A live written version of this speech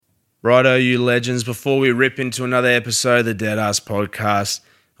Righto, you legends. Before we rip into another episode of the Deadass Podcast,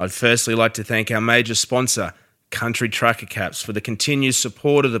 I'd firstly like to thank our major sponsor, Country Trucker Caps, for the continued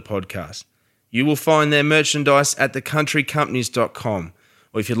support of the podcast. You will find their merchandise at thecountrycompanies.com,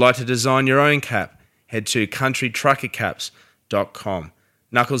 or if you'd like to design your own cap, head to countrytruckercaps.com.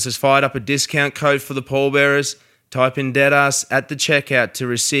 Knuckles has fired up a discount code for the pallbearers. Type in Deadass at the checkout to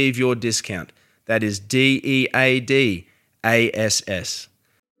receive your discount. That is DEADASS.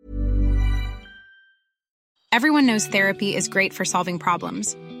 Everyone knows therapy is great for solving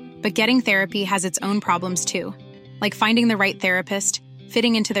problems, but getting therapy has its own problems too, like finding the right therapist,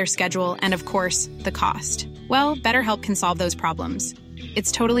 fitting into their schedule, and of course, the cost. Well, BetterHelp can solve those problems.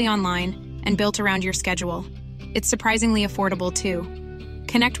 It's totally online and built around your schedule. It's surprisingly affordable too.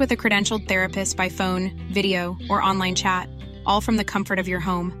 Connect with a credentialed therapist by phone, video, or online chat, all from the comfort of your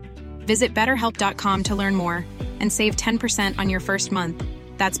home. Visit BetterHelp.com to learn more and save 10% on your first month.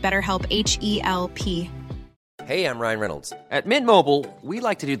 That's BetterHelp, H-E-L-P. Hey, I'm Ryan Reynolds. At Mint Mobile, we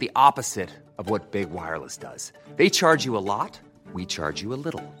like to do the opposite of what Big Wireless does. They charge you a lot, we charge you a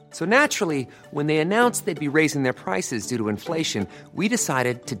little. So naturally, when they announced they'd be raising their prices due to inflation, we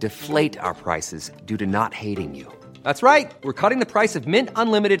decided to deflate our prices due to not hating you. That's right. We're cutting the price of Mint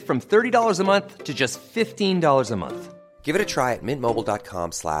Unlimited from $30 a month to just $15 a month. Give it a try at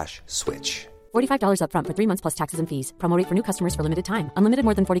mintmobile.com/switch. $45 up front for 3 months plus taxes and fees. Promo rate for new customers for limited time. Unlimited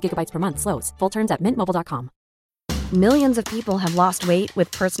more than 40 gigabytes per month. Slows full terms at mintmobile.com. Millions of people have lost weight with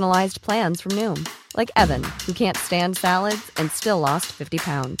personalized plans from Noom. Like Evan, who can't stand salads and still lost 50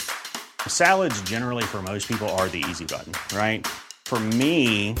 pounds. Salads generally for most people are the easy button, right? For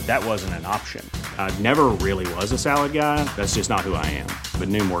me, that wasn't an option. I never really was a salad guy. That's just not who I am. But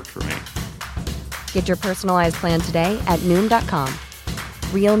Noom worked for me. Get your personalized plan today at Noom.com.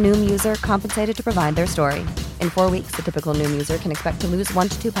 Real Noom user compensated to provide their story. In 4 weeks, the typical Noom user can expect to lose 1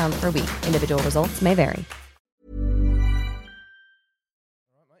 to 2 pounds per week. Individual results may vary.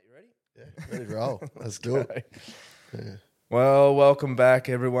 Ready to roll. Let's do it. Yeah. Well, welcome back,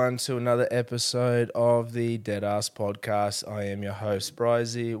 everyone, to another episode of the Deadass Podcast. I am your host,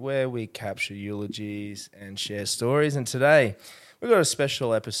 Bryzy, where we capture eulogies and share stories. And today, we've got a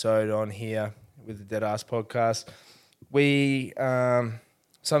special episode on here with the Deadass Podcast. We,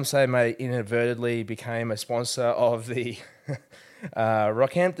 some say, may inadvertently became a sponsor of the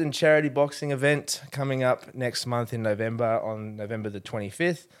Rockhampton charity boxing event coming up next month in November, on November the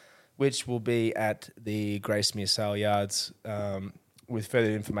 25th. Which will be at the Gracemere Sale Yards with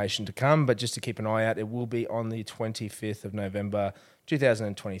further information to come. But just to keep an eye out, it will be on the 25th of November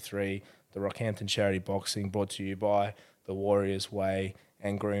 2023, the Rockhampton Charity Boxing, brought to you by the Warriors Way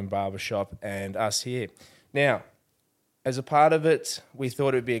and Groom Barbershop and us here. Now, as a part of it, we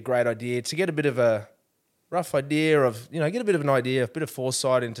thought it would be a great idea to get a bit of a rough idea of, get a bit of an idea, a bit of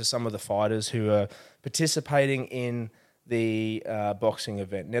foresight into some of the fighters who are participating in the boxing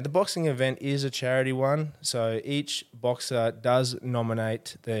event. Now, the boxing event is a charity one, so each boxer does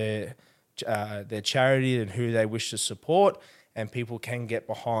nominate their charity and who they wish to support, and people can get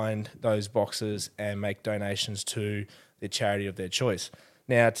behind those boxers and make donations to the charity of their choice.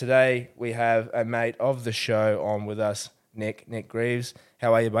 Now, today we have a mate of the show on with us, Nick Grieves.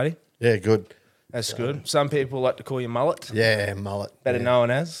 How are you, buddy? Yeah, good. That's good. Some people like to call you Mullet. Yeah, Mullet. Better known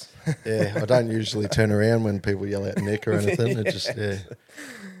as. Yeah, I don't usually turn around when people yell out Nick or anything. It just, yeah.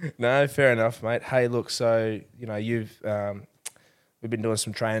 No, fair enough, mate. Hey, look, so, we've been doing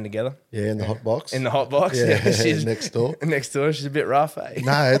some training together. Yeah, in the hot box. In the hot box? Yeah, she's next door. Next door. She's a bit rough, eh?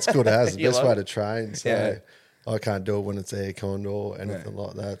 No, it's good as. The best way to train. So yeah. I can't do it when it's aircon or anything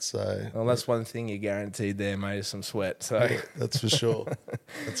like that. So well, that's one thing you're guaranteed there, mate, is some sweat. So yeah, that's for sure.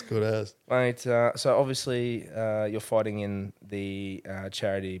 That's good as. Mate, so obviously you're fighting in the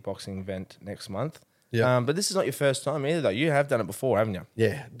charity boxing event next month. Yeah. But this is not your first time either, though. You have done it before, haven't you?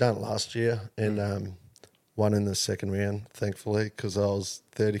 Yeah, done it last year and won in the second round, thankfully, because I was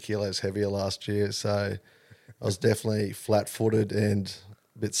 30 kilos heavier last year. So I was definitely flat-footed and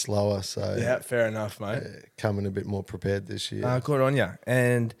bit slower, so yeah, fair enough, mate. Coming a bit more prepared this year. Good on you.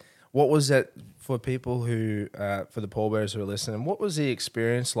 And what was that for people who, for the pallbearers who are listening? What was the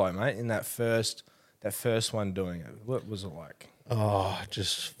experience like, mate, in that first one doing it? What was it like? Oh,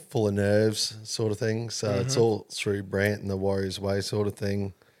 just full of nerves, sort of thing. So it's all through Brant and the Warriors Way, sort of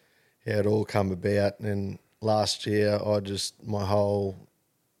thing. Yeah, it all come about. And last year, my whole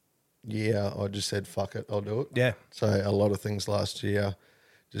year, I just said, "Fuck it, I'll do it." Yeah. So a lot of things last year.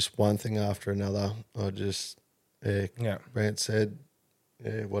 Just one thing after another. Brant said,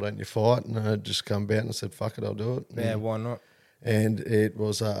 why don't you fight? And I just come back and said, fuck it, I'll do it. Yeah, why not? And it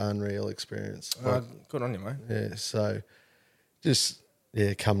was an unreal experience. Good on you, mate. Yeah, so just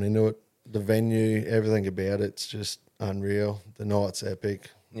yeah, coming into it, the venue, everything about it's just unreal. The night's epic,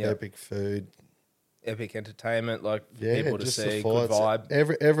 epic food. Epic entertainment, like for Yeah, people to just see, the good fights.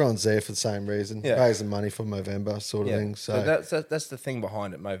 vibe. Everyone's there for the same reason, Yeah. raising money for Movember sort of thing. So that's the thing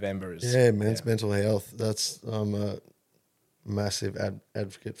behind it. Movember is men's mental health. I'm a massive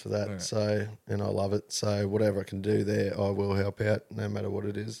advocate for that. So, and I love it. So whatever I can do there, I will help out, no matter what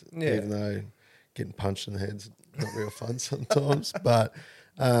it is. Yeah. Even though getting punched in the head's not real fun sometimes, but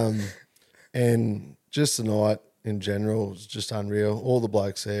and just the night in general is just unreal. All the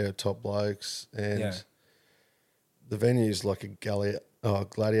blokes there are top blokes, and the venue's like a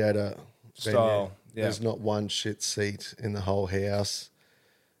gladiator style. venue. Yeah. There's not one shit seat in the whole house.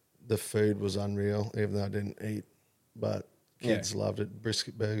 The food was unreal, even though I didn't eat, but kids loved it,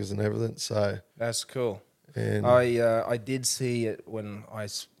 brisket burgers and everything. So That's cool. and I did see it when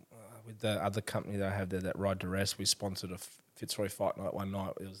with the other company that I have there, that Ride to Rest. We sponsored a Fitzroy Fight Night one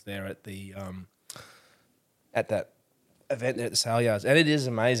night. It was there at the at that event there at the Sale Yards, and it is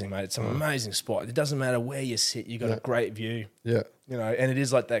amazing, mate. It's an amazing spot. It doesn't matter where you sit, you got a great view. yeah, You know, and it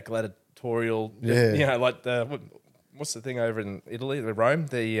is like that gladiatorial. Yeah. You know, like what's the thing over in Italy, the Rome?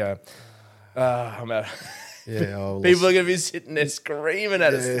 I'm out. yeah. People are going to be sitting there screaming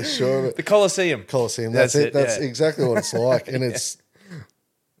at us. Yeah, sure. The Colosseum. Colosseum. That's it. That's yeah. exactly what it's like, and it's.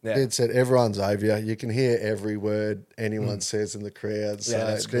 Yeah. Dead set. Everyone's over you. You can hear every word anyone says in the crowd. So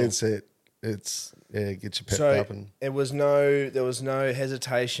that's cool. dead set. It's get you pepped up and there was no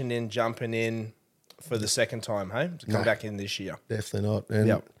hesitation in jumping in for the second time, hey? To come back in this year. definitely not.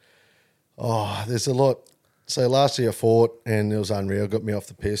 And there's a lot. So last year I fought and it was unreal. Got me off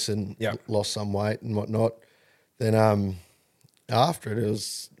the piss and lost some weight and whatnot. Then after it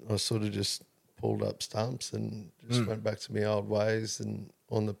was I sort of just pulled up stumps and just went back to my old ways and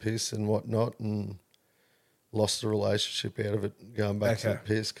on the piss and whatnot, and lost the relationship out of it going back to the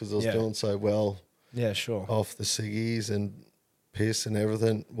piss because I was doing so well. Yeah, sure. Off the ciggies and piss and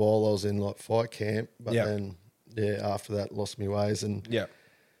everything while I was in like fight camp. But then, after that, lost my ways. And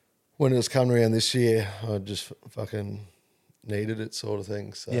when it was coming around this year, I just fucking needed it, sort of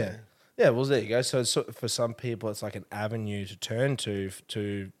thing. So well, there you go. So for some people, it's like an avenue to turn to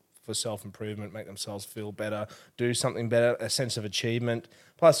for self-improvement, make themselves feel better, do something better, a sense of achievement.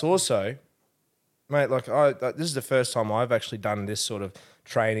 Plus also, mate, like this is the first time I've actually done this sort of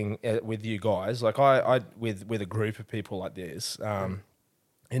training with you guys. Like I with a group of people like this,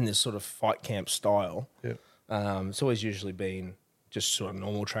 in this sort of fight camp style. Yeah. It's always usually been just sort of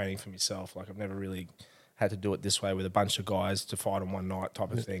normal training for myself. Like I've never really had to do it this way with a bunch of guys to fight on one night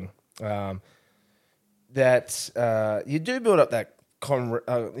type of thing. That you do build up that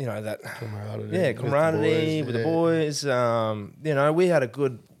camaraderie with the boys. We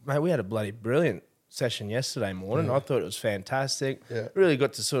had a bloody brilliant session yesterday morning. I thought it was fantastic. Yeah. Really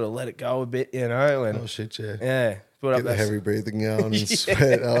got to sort of let it go a bit, and oh shit, yeah. Get the heavy breathing going and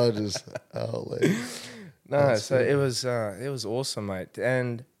sweat. So it was awesome, mate.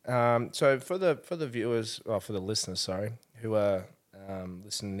 And so for the viewers, for the listeners, sorry, who are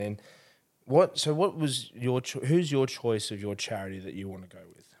listening in. What was who's your choice of your charity that you want to go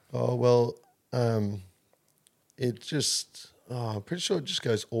with? Oh, well, it just, I'm pretty sure it just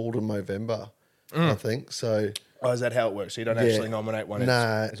goes all to Movember, I think. So, is that how it works? So you don't actually nominate one?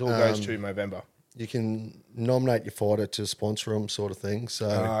 Nah. It all goes to Movember. You can nominate your fighter to sponsor them, sort of thing.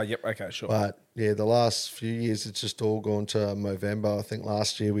 So, yep, okay, sure. But yeah, the last few years it's just all gone to Movember. I think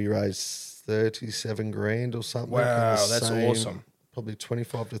last year we raised 37 grand or something. Wow, that's awesome. Probably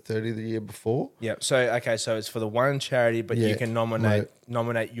 25 to 30 the year before. Yeah. So it's for the one charity, but you can nominate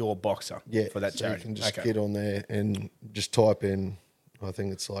your boxer for that charity. You can just get on there and just type in, I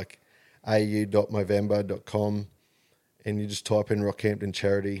think it's like au.movember.com, and you just type in Rockhampton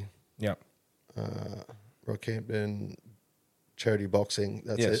charity. Yeah. Rockhampton charity boxing.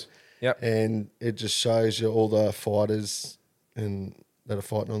 That's it. Yeah. And it just shows you all the fighters that are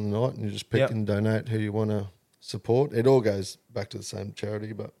fighting on the night, and you just pick and donate who you want to support. It all goes back to the same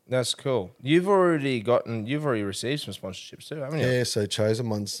charity, but that's cool. You've already received some sponsorships too, haven't you? Yeah, so Chosen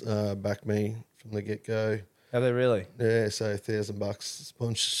Ones backed me from the get go. Have they really? Yeah, so $1,000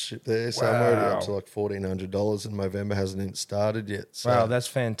 sponsorship there. So I'm already up to like $1,400, and Movember hasn't even started yet. So. Wow, that's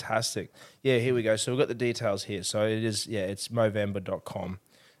fantastic. Yeah, here we go. So we've got the details here. So it is, it's Movember.com,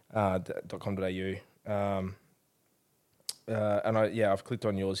 .com.au. And I've clicked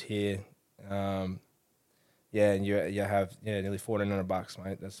on yours here. And you have nearly $1,400,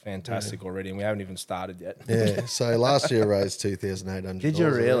 mate. That's fantastic already, and we haven't even started yet. Yeah. So last year I raised $2,800. Did you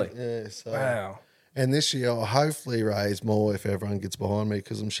really? Yeah. So, wow. And this year I'll hopefully raise more if everyone gets behind me,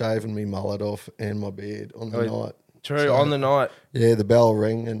 because I'm shaving me mullet off and my beard on the night. True, on the night. Yeah, the bell will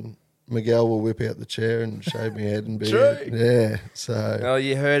ring and Miguel will whip out the chair and shave my head and beard. True. Yeah, so... Oh,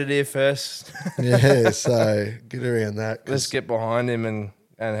 you heard it here first. yeah, so get around that. Let's get behind him and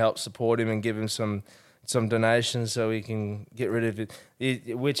help support him and give him some donations so we can get rid of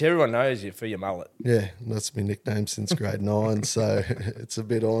it, which everyone knows you for your mullet. Yeah, that's my nickname since grade 9, so it's a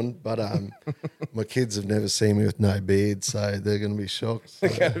bit on. But my kids have never seen me with no beard, so they're going to be shocked. So,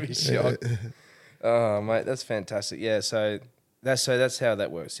 They're going to be shocked. Yeah. Oh, mate, that's fantastic. Yeah, so that's how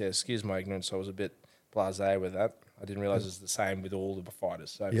that works. Yeah, excuse my ignorance. I was a bit blasé with that. I didn't realise it's the same with all the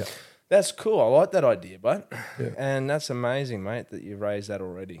fighters. So Yeah. that's cool. I like that idea, bud. Yeah. And that's amazing, mate, that you've raised that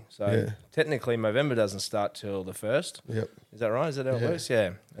already. So Yeah. technically November doesn't start till the 1st. Yep. Is that right? Is that how it Yeah. works?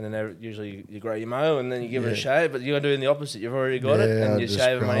 Yeah. And then usually you grow your mo and then you give it a shave, but you're doing the opposite. You've already got it and I you just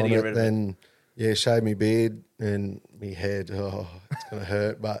shave it, mate, to grown get rid of it. Then, yeah, shave me beard and me head. Oh, it's going to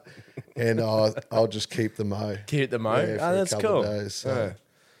hurt, but... And I'll just keep the mo. Keep the mo? Yeah, for Oh, a that's couple cool. of days, so. Yeah.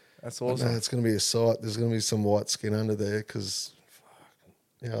 That's awesome. No, it's going to be a sight. There's going to be some white skin under there because,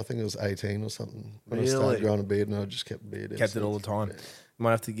 I think it was 18 or something when I Really? started growing a beard, and I just kept the beard. Kept it all the time. You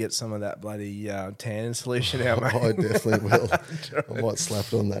might have to get some of that bloody tannin solution out, mate. I definitely will. I might slap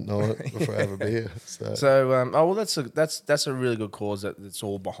it on that night before I have a beer. So, that's a really good cause that's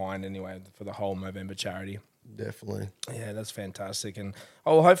all behind anyway for the whole Movember charity. Definitely. Yeah, that's fantastic, and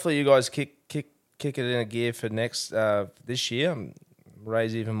hopefully you guys kick it in a gear for this year, and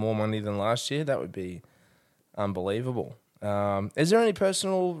raise even more money than last year. That would be unbelievable. Is there any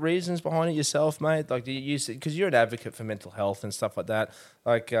personal reasons behind it yourself, mate? Like, do you use it because you're an advocate for mental health and stuff like that?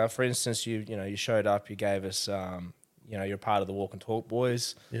 Like, for instance, you showed up, you gave us, you're part of the Walk and Talk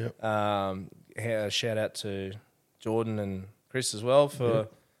Boys. Yeah. Shout out to Jordan and Chris as well for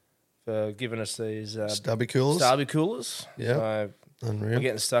giving us these Stubby coolers. Yeah. Yeah. Unreal. We're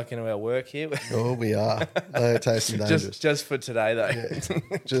getting stuck into our work here. Oh, we are. They're tasting dangerous. just for today, though.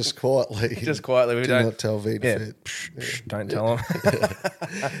 Yeah. Just quietly. Just quietly. We Do don't not tell VitaFit. Shh, don't tell them.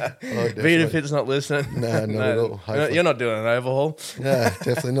 Oh, VitaFit's not listening. No, not at all. Hopefully. You're not doing an overhaul. No,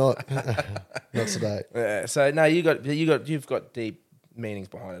 definitely not. Not today. Yeah, so no, you've got deep meanings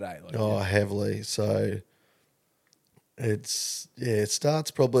behind it, eh? Like, Heavily. So it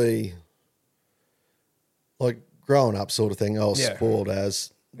starts probably like growing up sort of thing. I was spoiled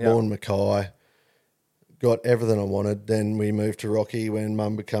as born Mackay, got everything I wanted. Then we moved to Rocky when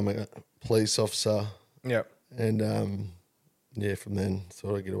Mum became a police officer. Yeah. And from then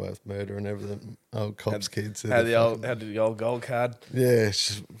sort of get away with murder and everything. Old cops, kids. Had the old gold card. Yeah,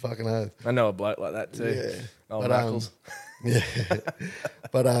 she's fucking oath. I know a bloke like that too. Yeah. Old Knuckles. Yeah.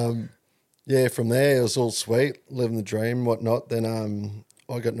 But from there it was all sweet, living the dream and whatnot. Then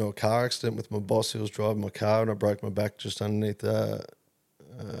I got into a car accident with my boss who was driving my car and I broke my back just underneath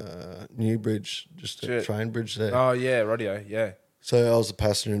New Bridge, just a train bridge there. Oh yeah, radio, yeah. So I was a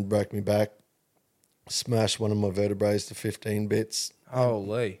passenger and broke me back, smashed one of my vertebrae to 15 bits.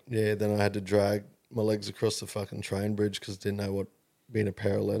 Holy. Yeah, then I had to drag my legs across the fucking train bridge because I didn't know what being a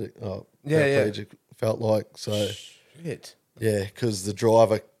paraplegic felt like. So Shit. yeah, because the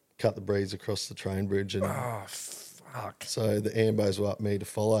driver cut the breeze across the train bridge and Fuck. so the ambos were up me to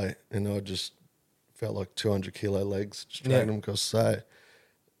follow and I just felt like 200 kilo legs just dragging them across. So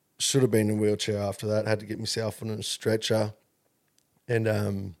should have been in a wheelchair after that. Had to get myself on a stretcher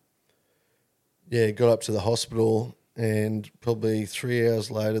and got up to the hospital and probably 3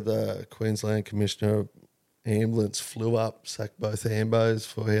 hours later the Queensland Commissioner ambulance flew up, sacked both ambos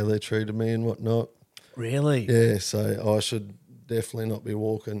for how they treated me and whatnot. Really? Yeah, so I should definitely not be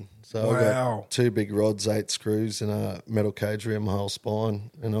walking. So I got 2 big rods, 8 screws and a metal cage around my whole spine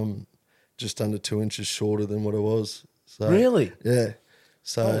and I'm just under 2 inches shorter than what I was. So Really? Yeah.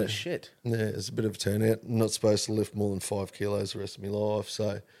 So Holy shit. yeah, it's a bit of a turnout. I'm not supposed to lift more than 5 kilos the rest of my life.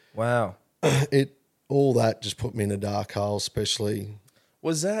 So Wow. all that just put me in a dark hole, especially.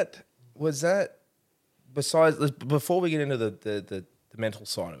 Was that besides before we get into the mental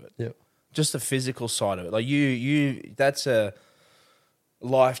side of it? Yeah. Just the physical side of it. Like you that's a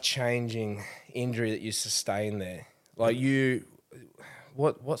life-changing injury that you sustain there. Like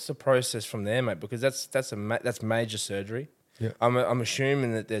what's the process from there, mate? Because that's major surgery. Yeah. I'm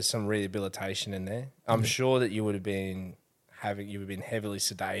assuming that there's some rehabilitation in there. I'm sure that you would have been heavily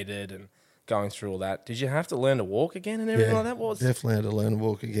sedated and going through all that. Did you have to learn to walk again and everything like that? Definitely had to learn to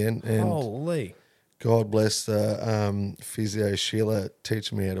walk again. And holy. God bless the physio Sheila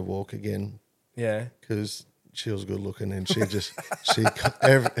teaching me how to walk again. Yeah. Because she was good looking and she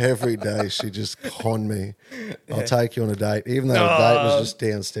every day she just conned me. I'll take you on a date, even though the date was just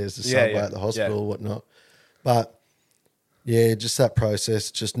downstairs to Subway at the hospital or whatnot. But yeah, just that process,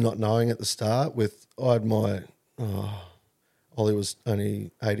 just not knowing at the start I had my Ollie was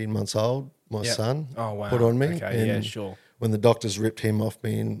only 18 months old, my Yep. son, Oh, wow. put on me. Okay, yeah, and sure. when the doctors ripped him off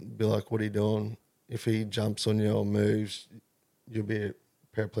me and be like, what are you doing? If he jumps on you or moves, you'll be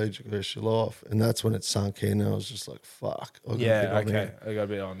paraplegic the rest of your life. And that's when it sunk in. I was just like, fuck. I got a bit Yeah, on okay. here. I got a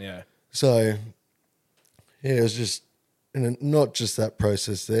bit on, yeah. So, yeah, it was just, and not just that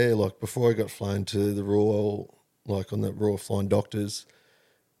process there. Like before I got flown to the Royal, like on the Royal Flying Doctors,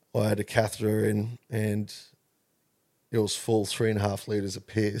 I had a catheter in and it was full 3.5 litres of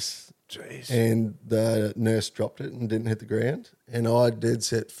piss. Jeez. And the nurse dropped it and didn't hit the ground. And I dead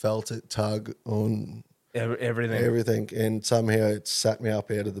set felt it tug on Everything. And somehow it sat me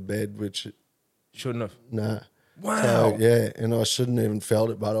up out of the bed, which, Shouldn't have. nah. Wow. So, yeah, and I shouldn't even felt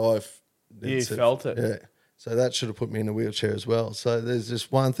it, but You felt it. Yeah. So that should have put me in a wheelchair as well. So there's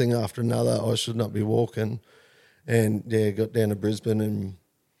just one thing after another. I should not be walking. And, yeah, got down to Brisbane and,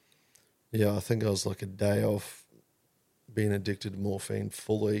 yeah, I think I was like a day off being addicted to morphine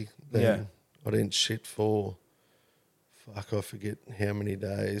fully. Then Yeah. I didn't shit for, I forget how many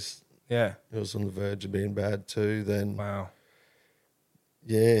days. Yeah. It was on the verge of being bad too. Then, Wow.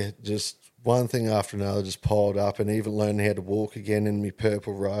 yeah, just one thing after another just piled up, and even learning how to walk again in my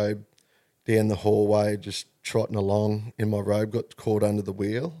purple robe down the hallway, just trotting along in my robe, got caught under the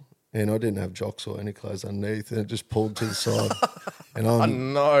wheel, and I didn't have jocks or any clothes underneath, and it just pulled to the side. And I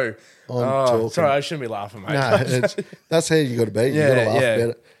know. talking. Sorry, I shouldn't be laughing, mate. No, that's how you got to be. You got to laugh yeah. about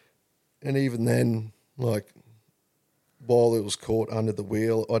it. And even then, like, while it was caught under the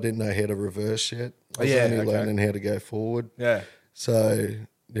wheel, I didn't know how to reverse yet. I was only learning how to go forward. Yeah. So,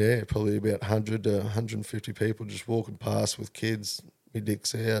 yeah, probably about 100 to 150 people just walking past with kids, my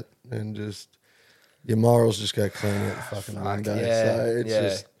dicks out, and just your morals just go clean out the fucking window. yeah, So it's yeah.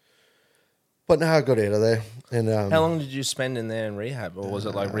 just. But no, I got out of there. And How long did you spend in there in rehab, or was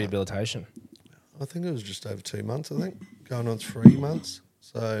it like rehabilitation? I think it was just over 2 months, I think, going on 3 months.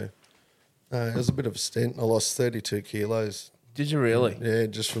 So it was a bit of a stint. I lost 32 kilos. Did you really? Yeah,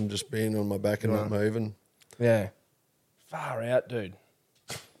 just from just being on my back and not moving. Yeah. Far out, dude.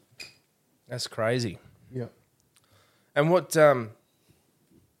 That's crazy. Yeah. And what?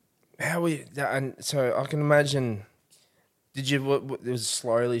 How we? And so I can imagine. Did you? What it was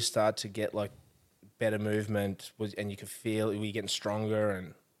slowly start to get like better movement? And you could feel? Were you getting stronger?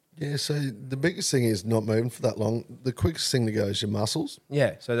 And Yeah, so the biggest thing is not moving for that long. The quickest thing to go is your muscles.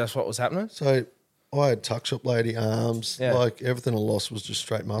 yeah, so that's what was happening. So I had tuck shop lady arms. Yeah. Like everything I lost was just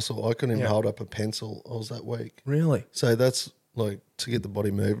straight muscle. I couldn't even Yeah. hold up a pencil. I was that weak. Really? So that's like to get the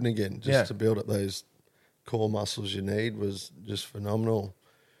body moving again, just Yeah. to build up those core muscles you need was just phenomenal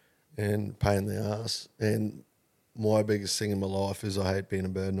and pain in the ass. And my biggest thing in my life is I hate being a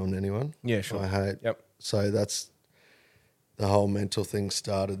burden on anyone. Yeah, sure. I hate. Yep. So that's the whole mental thing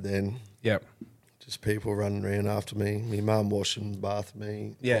started then. Yep. Just people running around after me. My mum washing bath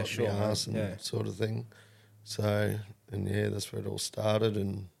me. Yeah, wiping sure, my man. ass and Yeah. sort of thing. So, and yeah, that's where it all started.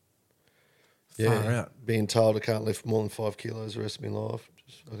 And yeah, Far out. being told I can't lift more than 5 kilos the rest of my life.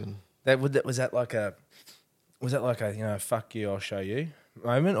 Just fucking. Was that like a fuck you, I'll show you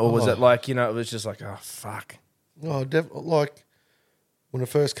moment, or was it like it was just like oh fuck? Oh, like when I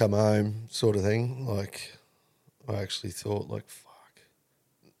first come home, sort of thing. Like I actually thought, like, fuck,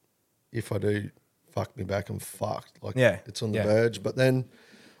 if I do fuck me back, I'm fucked. Like, Yeah, it's on the yeah. verge. But then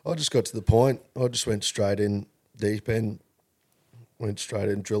I just got to the point. I just went straight in deep end, went straight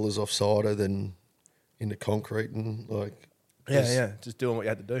in drillers offsider, then into concrete and like. Yeah, just doing what you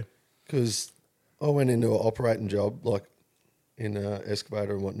had to do. Because I went into an operating job, like in an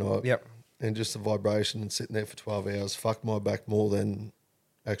excavator and whatnot. Yep. And just the vibration and sitting there for 12 hours fucked my back more than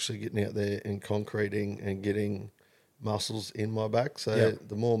actually getting out there and concreting and getting muscles in my back. So Yep.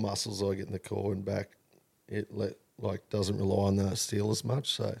 the more muscles I get in the core and back, it doesn't rely on the steel as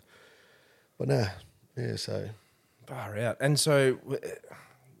much. So, but nah, yeah. So Far out. And so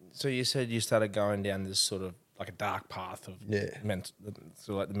you said you started going down this sort of like a dark path of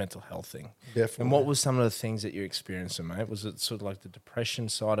like the mental health thing. definitely. And what was some of the things that you're experiencing, mate? Was it sort of like the depression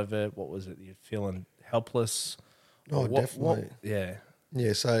side of it? What was it? You're feeling helpless? Oh, What- definitely. yeah.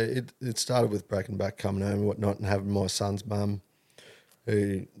 Yeah, so it started with breaking back, coming home and whatnot, and having my son's mum,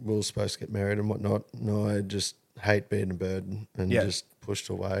 who was supposed to get married and whatnot, and I just hate being a burden and Yeah. just pushed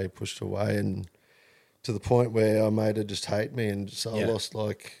away, and to the point where I made her just hate me, and so Yeah. I lost,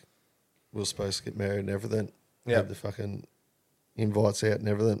 like, we were supposed to get married and everything, Yeah. had the fucking invites out and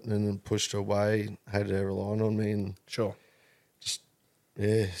everything, and then pushed her away, hated her relying on me, and Sure. just,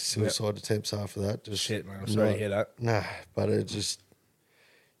 yeah, suicide attempts after that. Just Shit, man. I'm sorry to hear that. Nah, but it just,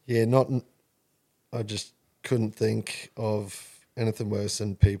 I just couldn't think of anything worse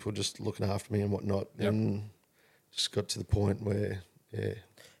than people just looking after me and whatnot. Yep. And just got to the point where, yeah.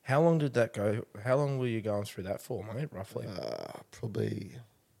 How long did that go? How long were you going through that for, mate, roughly? Probably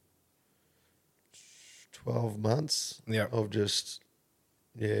 12 months Yep. of just,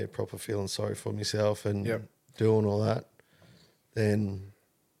 proper feeling sorry for myself and Yep. doing all that. Then,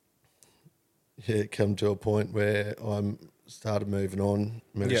 it come to a point where I started moving on,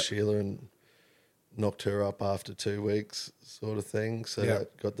 met Yep. Sheila and knocked her up after 2 weeks sort of thing. So Yep.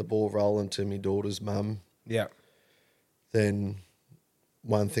 that got the ball rolling to my daughter's mum. Yeah. Then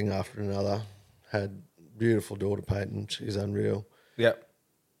one thing after another, had beautiful daughter Peyton. She's unreal. Yep.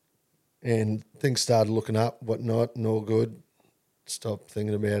 And things started looking up, whatnot, and all good. Stopped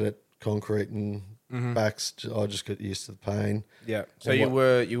thinking about it, concrete and backs. I just got used to the pain. Yeah. So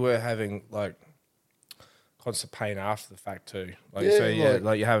And you were having like constant pain after the fact too. Like Yeah, so like-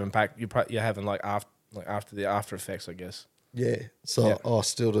 like you're having back you're having like after the after effects, I guess. Yeah. So Yeah. I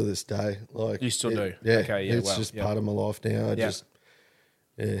still to this day, like You still do? Yeah. Okay, yeah, It's wow, just yeah. part of my life now. Yeah.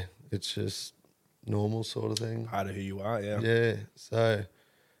 It's just normal sort of thing. Part of who you are, yeah. Yeah. So,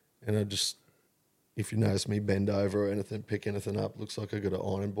 and I just, if you notice me bend over or anything, pick anything up, looks like I got an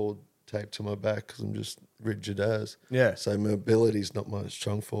iron board taped to my back because I'm just rigid as. Yeah. So mobility's not my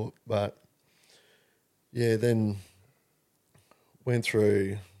strong fork, but yeah, then went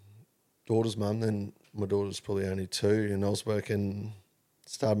through daughter's mum. Then my daughter's probably only 2, and I was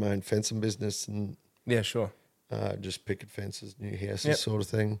started my own fencing business and Yeah, sure. just picket fences, new houses, Yep. sort of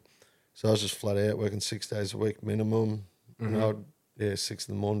thing. So I was just flat out working 6 days a week minimum. And I'd 6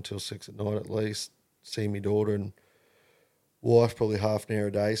 in the morning till 6 at night at least. See me daughter and wife probably half an hour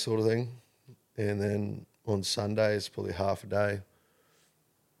a day, sort of thing. And then on Sundays probably half a day.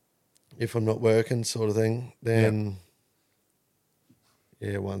 If I'm not working, sort of thing. Then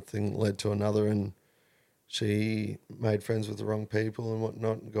one thing led to another, and she made friends with the wrong people and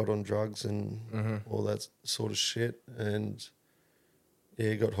whatnot, and got on drugs and all that sort of shit, and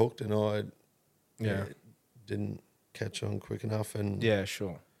got hooked, and I didn't catch on quick enough, and Yeah,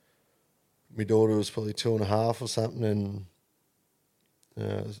 sure. my daughter was probably 2.5 or something,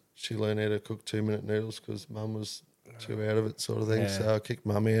 and she learned how to cook 2-minute noodles because mum was too out of it, sort of thing. Yeah. So I kicked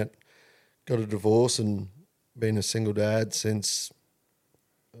mum out, got a divorce, and been a single dad since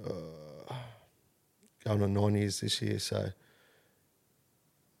going on 9 years this year. So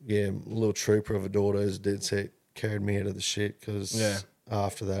a little trooper of a daughter, as Dad said, carried me out of the shit because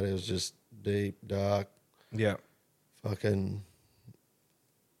after that it was just deep, dark, Yeah. fucking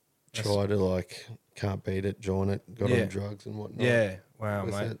try to can't beat it, join it, got on drugs and whatnot. Yeah. Wow,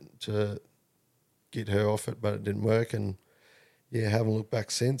 with mate. it to get her off it, but it didn't work, and haven't looked back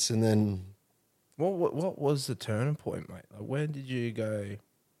since. And then What was the turning point, mate? Like, where did you go?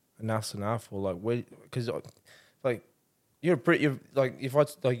 Enough's enough, or like where? Because like you're like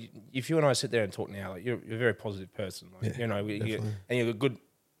if you and I sit there and talk now, like you're a very positive person. Like, you know, and you're good.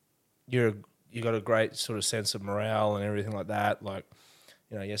 You got a great sort of sense of morale and everything like that. Like,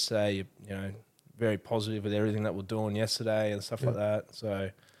 you know, yesterday you know very positive with everything that we're doing yesterday and stuff like that. So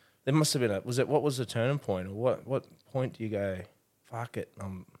there must have been what was the turning point, or what point do you go, fuck it,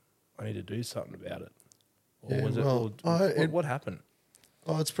 I need to do something about it, or was it? What happened?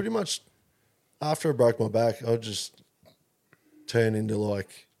 Oh, it's pretty much after I broke my back, I just turned into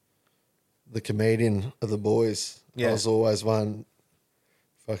the comedian of the boys. Yeah. I was always one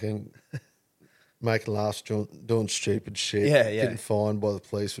fucking making laughs, doing stupid shit. Yeah, yeah. Getting fined by the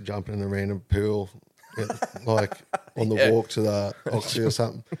police for jumping in a random pool, on the walk to the Oxley or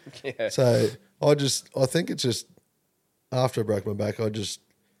something. Yeah. So I think it's just after I broke my back, I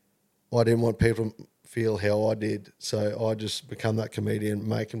didn't want people to feel how I did. So I just become that comedian,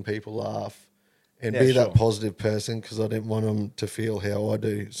 making people laugh and be that positive person because I didn't want them to feel how I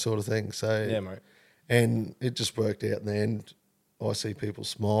do, sort of thing. So Yeah, mate. And it just worked out in the end. I see people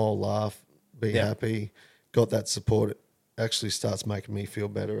smile, laugh, be happy, got that support. It actually starts making me feel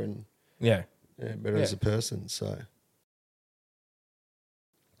better and better as a person. So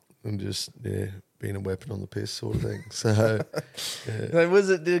and just being a weapon on the piss, sort of thing. So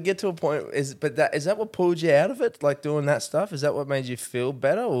Did it get to a point? Is that what pulled you out of it? Like doing that stuff? Is that what made you feel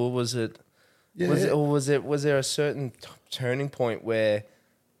better, or was it? Yeah. Was there a certain turning point where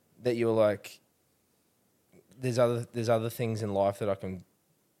that you were like, there's other things in life that I can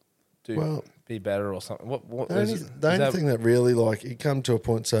do be better or something? What the only thing that really it come to a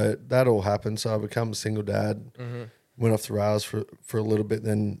point, so that all happened. So I become a single dad, went off the rails for a little bit.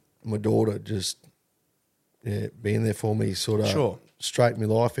 Then my daughter just being there for me, sort of straightened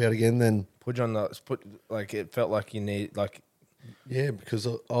my life out again. Then it felt like you need because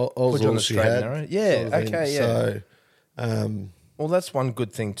I was all she had. narrow. Yeah, sort of thing. okay, yeah. So Well, that's one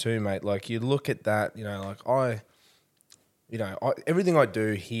good thing too, mate. Like you look at that, you know, like everything I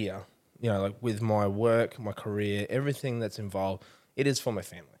do here, like with my work, my career, everything that's involved, it is for my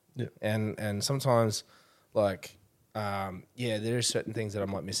family. Yeah. And sometimes, like, there are certain things that I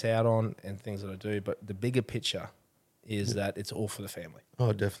might miss out on and things that I do, but the bigger picture is that it's all for the family.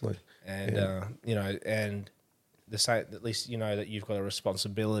 Oh, definitely. And, Yeah. And the same, at least you know that you've got a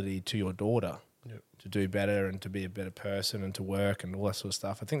responsibility to your daughter to do better and to be a better person and to work and all that sort of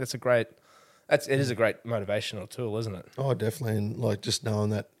stuff. I think that's it is a great motivational tool, isn't it? Oh, definitely. And like just knowing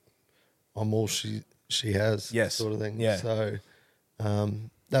that I'm all she has, Yes. sort of thing. Yeah. So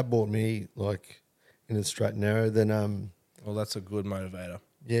that brought me like in a straight and narrow. Then Well, that's a good motivator.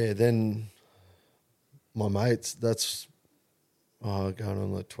 yeah, then my mates, that's going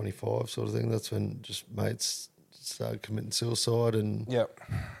on like 25 sort of thing. That's when just mates started committing suicide and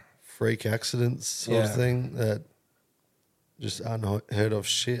freak accidents sort of thing that just unheard of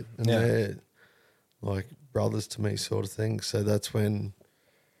shit. And they're like brothers to me sort of thing. So that's when,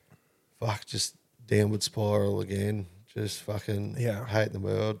 just downward spiral again. Just fucking hate the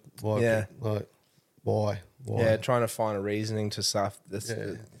world. Why? Why? Yeah, trying to find a reasoning to stuff.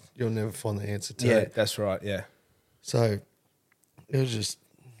 You'll never find the answer to Yeah, it. that's right, yeah. So it was just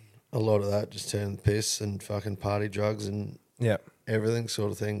a lot of that, just turning the piss and fucking party drugs and everything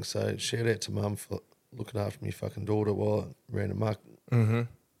sort of thing. So shout out to mum for looking after me fucking daughter while I ran amok. Mm-hmm.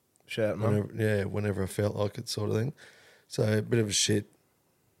 Shout out, mum. Whenever I felt like it sort of thing. So a bit of a shit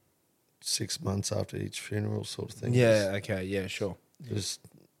 6 months after each funeral sort of thing. Yeah, okay, yeah, sure. Just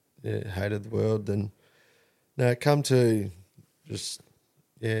hated the world. Then it come to just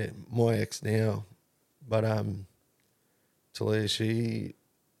my ex now, but Talia, she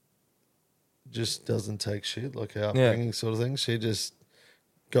just doesn't take shit, like her upbringing sort of thing. She just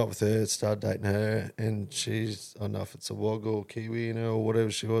got with her, started dating her, and she's, I don't know if it's a Wog or Kiwi, or whatever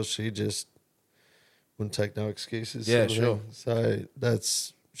she was, she just wouldn't take no excuses. Yeah, sort of sure. thing. So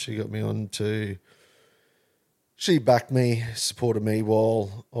she got me on to, she backed me, supported me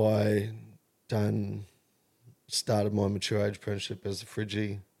while I started my mature age apprenticeship as a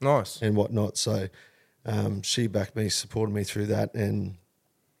fridgie. Nice. And whatnot. So she backed me, supported me through that, and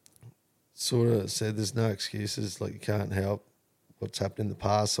sort of said there's no excuses, like you can't help what's happened in the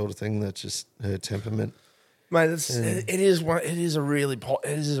past sort of thing. That's just her temperament. Mate, it is a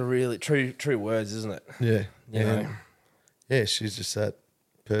really true words, isn't it? Yeah. You know? Yeah, she's just that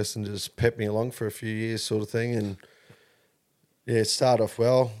person, just pepped me along for a few years sort of thing. And it started off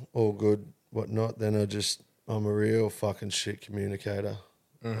well, all good, whatnot. Then I'm a real fucking shit communicator.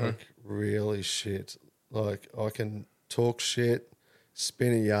 Mm-hmm. Like really shit. Like I can talk shit,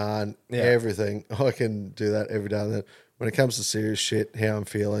 spin a yarn, everything. I can do that every day. And then when it comes to serious shit, how I'm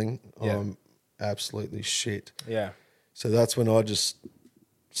feeling, I'm absolutely shit. Yeah. So that's when I just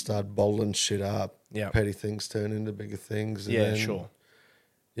started bottling shit up. Yeah. Petty things turn into bigger things. And Yeah, then, sure.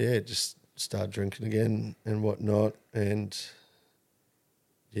 Yeah, just start drinking again and whatnot. And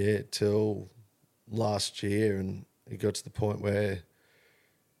till last year, and it got to the point where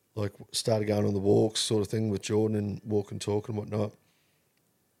like started going on the walks sort of thing with Jordan and walk and talk and whatnot.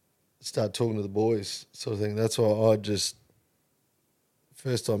 Started talking to the boys sort of thing. That's why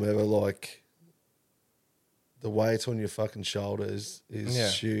first time ever, like the weight on your fucking shoulders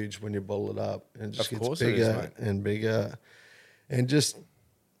is huge when you bottle it up, and it just gets bigger and bigger. And just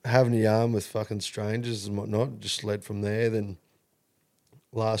having a yarn with fucking strangers and whatnot just led from there. Then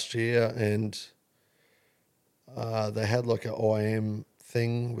last year, and they had like an IM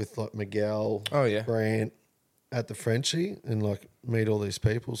thing with like Miguel, Grant at the Frenchie, and like meet all these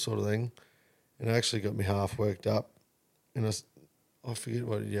people sort of thing. And it actually got me half worked up, and I forget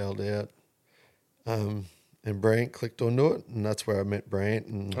what I yelled out. And Brant clicked onto it, and that's where I met Brant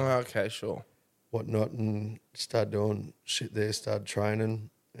and okay, sure, whatnot, and started doing shit there, started training.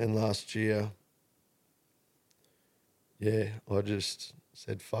 And last year, I just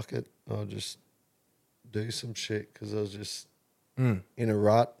said, fuck it. I'll just do some shit, because I was just in a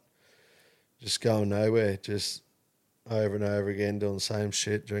rut, just going nowhere, just over and over again, doing the same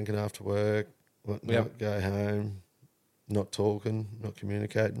shit, drinking after work, whatnot, go home, not talking, not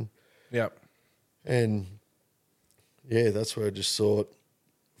communicating. Yep. And that's where I just thought,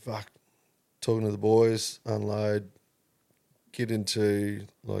 fuck, talking to the boys, unload, get into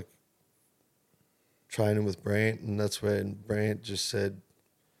like training with Brant. And that's when Brant just said,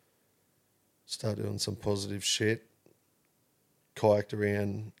 start doing some positive shit. Kayaked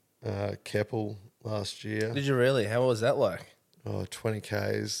around Keppel last year. Did you really? How was that like? 20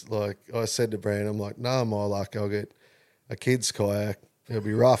 Ks. Like I said to Brant, I'm like, no, my luck, I'll get a kid's kayak. It'll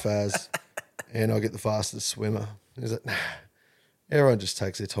be rough as, and I'll get the fastest swimmer. He's like, nah, everyone just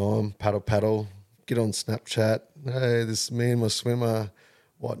takes their time, paddle, get on Snapchat. Hey, this is me and my swimmer,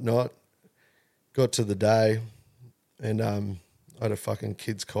 whatnot. Got to the day, and I had a fucking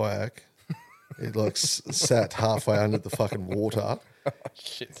kid's kayak. It like sat halfway under the fucking water. Oh,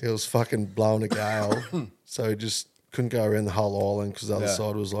 shit. It was fucking blowing a gale, so he just couldn't go around the whole island because the other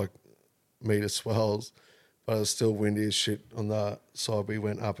side was like metre swells, but it was still windy as shit on the side we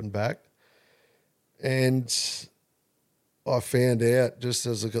went up and back. And I found out just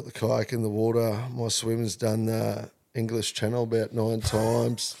as I got the kayak in the water, my swimmer's done the English Channel about 9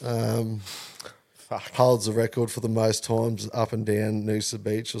 times. Holds the record for the most times up and down Noosa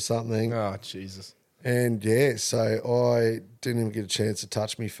Beach or something. Oh, Jesus. And yeah, so I didn't even get a chance to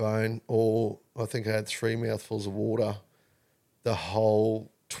touch my phone, or I think I had 3 mouthfuls of water the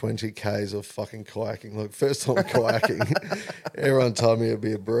whole 20 Ks of fucking kayaking. Like, first time kayaking, everyone told me it'd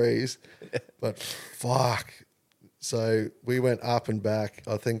be a breeze, but fuck. So we went up and back.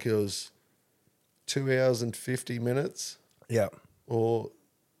 I think it was 2 hours and 50 minutes. Yeah. 2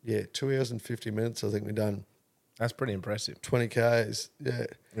 hours and 50 minutes. I think we done That's pretty impressive. 20 Ks. Yeah.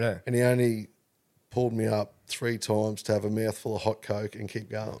 Yeah. And he only pulled me up 3 times to have a mouthful of hot Coke and keep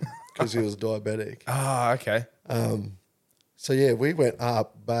going because he was diabetic. Ah, okay. So yeah, we went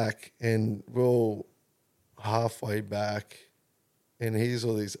up, back, and we're all halfway back, and here's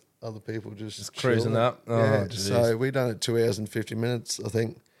all these other people just cruising chilling. up. Oh, yeah, geez. so we done it 2 hours and 50 minutes. I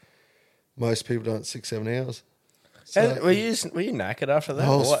think most people done it 6-7 hours. So, Were you knackered after that?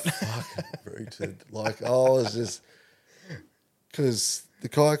 I Or was what? fucking rooted. Like, I was just, because the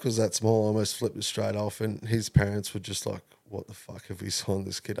kayak was that small, I almost flipped it straight off, and his parents were just like, what the fuck have we signed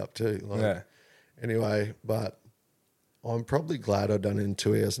this kid up to? Like, Yeah. Anyway, but I'm probably glad I done it in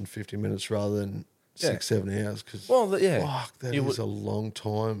 2 hours and 50 minutes rather than 6-7 hours, because fuck, that is a long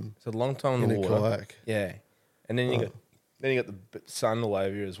time. It's a long time in in the a water. kayak. Yeah, and then you got the sun all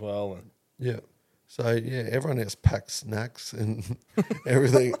over you as well. And Yeah. So, yeah, everyone else packed snacks and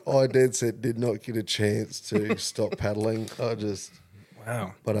everything. I dead set did not get a chance to stop paddling. I just...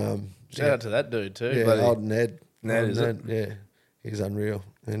 wow. But Shout out to that dude too. yeah, buddy. old Ned. Ned, Old is it? Yeah, he's unreal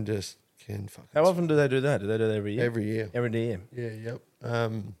and just can fucking... How often do they do that? Do they do that every year? Every year. Every year. Yeah,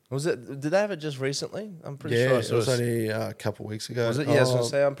 yep. Was it? Did they have it just recently? I'm pretty Yeah, sure I it saw. was only a couple of weeks ago. Was it? Yeah, I was Oh, gonna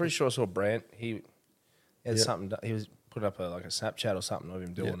say. I'm pretty sure I saw Brant. He had Yep. something. He was put up a Snapchat or something of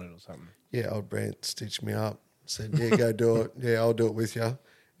him doing it or something. yeah, old Brant stitched me up. Said, yeah, go do it. Yeah, I'll do it with you.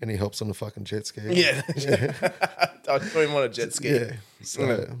 And he hops on the fucking jet ski. Yeah. I threw him on a jet ski. Yeah.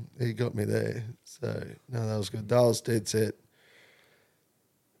 So he got me there. So, no, that was good. That was dead set.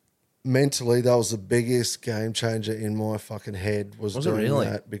 Mentally, that was the biggest game changer in my fucking head was Was it doing really?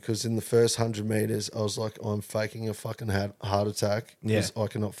 that, because in the first 100 metres, I was like, I'm faking a fucking heart attack because I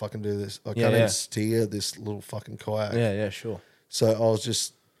cannot fucking do this. I can't even steer this little fucking kayak. Yeah, sure. So I was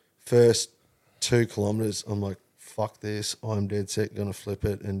just, first 2 kilometres, I'm like, fuck this. I'm dead set, going to flip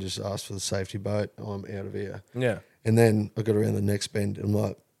it and just ask for the safety boat. I'm out of here. Yeah. And then I got around the next bend and I'm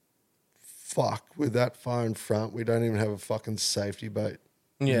like, fuck, with that far in front, we don't even have a fucking safety boat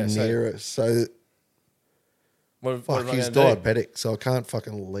near us. So What fuck, am I he's gonna do? diabetic, so I can't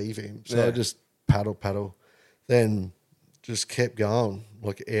fucking leave him. So Yeah. I just paddle. Then just kept going,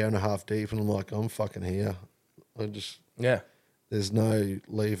 like an hour and a half deep, and I'm like, I'm fucking here. I just, Yeah. there's no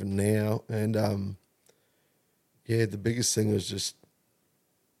leaving now. And yeah, the biggest thing was just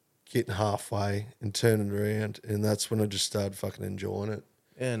getting halfway and turning around, and that's when I just started fucking enjoying it.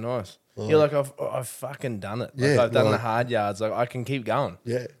 Yeah, nice. You're like, I've fucking done it. Like, Yeah, I've done the like- hard yards. Like, I can keep going.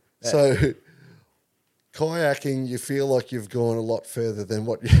 Yeah. So kayaking, you feel like you've gone a lot further than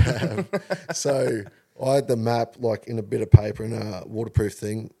what you have. So I had the map like in a bit of paper and a waterproof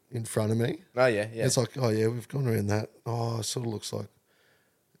thing in front of me. Oh, yeah. It's like, oh yeah, we've gone around that. Oh, it sort of looks like,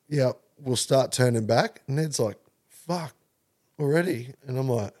 yeah, we'll start turning back. And Ned's like, fuck, already? And I'm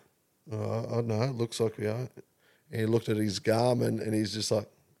like, oh, I don't know, it looks like we are. And he looked at his Garmin and he's just like,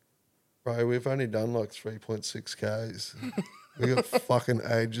 bro, we've only done like 3.6 Ks. We got fucking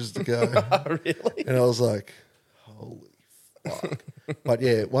ages to go. Oh, really? And I was like, holy fuck. But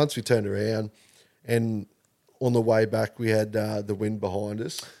yeah, once we turned around and on the way back, we had the wind behind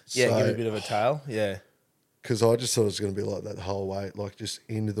us. Yeah, So- give it a bit of a tail. Yeah. because I just thought it was going to be like that the whole way, like just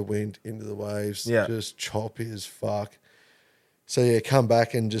into the wind, into the waves, just choppy as fuck. So yeah, come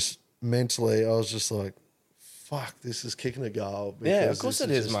back and just mentally, I was just like, fuck, this is kicking a goal. Yeah, of because course this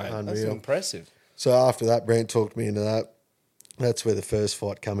it is, just mate. That's unreal. impressive. So after that, Brent talked me into that. That's where the first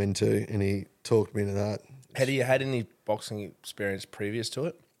fight come into, and he talked me into that. Had you had any boxing experience previous to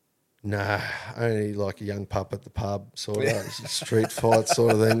it? Nah, only like a young pup at the pub, sort of street fight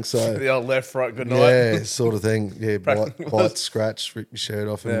sort of thing. So The old left, right, good night. yeah, sort of thing. Yeah, bite, scratch, rip your shirt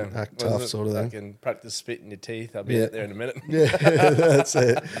off, and act tough, sort of thing. I can practice spitting your teeth. I'll be out there in a minute. Yeah, that's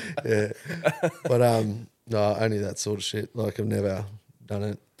it. Yeah, but no, only that sort of shit. Like I've never done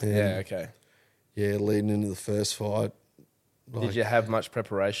it. And, Okay. Yeah, leading into the first fight. Like, Did you have much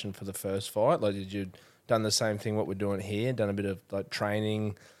preparation for the first fight? Like, did you done the same thing what we're doing here? Done a bit of like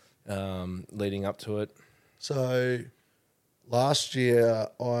training leading up to it? So last year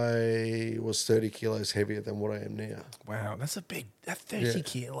I was 30 kilos heavier than what I am now. Wow, that's 30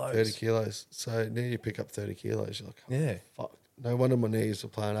 kilos. 30 kilos. So now you pick up 30 kilos, you're like, Yeah. fuck. No wonder my knees were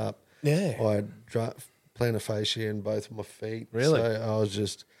playing up. Yeah. I had plantar fascia in both of my feet. Really? So I was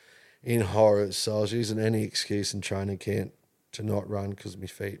just in horrors. So I was using any excuse in training camp to not run because my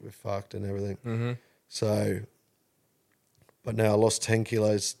feet were fucked and everything. Mm-hmm. So, but now I lost 10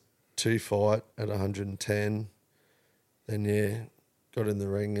 kilos to fight at 110. Then, yeah, got in the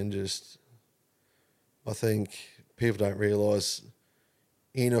ring and just, I think people don't realise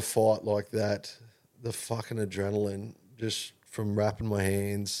in a fight like that, the fucking adrenaline just from wrapping my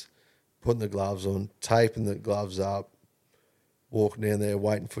hands, putting the gloves on, taping the gloves up, walking down there,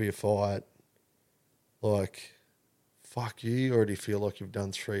 waiting for your fight, like, fuck, you already feel like you've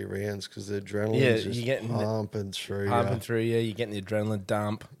done 3 rounds because the adrenaline's just you're getting pumping through. You're getting the adrenaline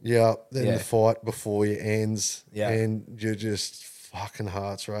dump. Yeah, then the fight before you ends, Yeah. and you're just fucking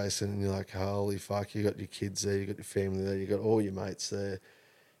heart's racing, and you're like, holy fuck, you got your kids there, you got your family there, you got all your mates there,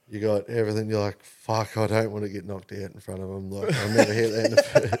 you got everything. You're like, fuck, I don't want to get knocked out in front of them. Like, I'll never hear that in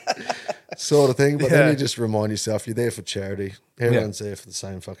the sort of thing. But then you just remind yourself you're there for charity. Everyone's there for the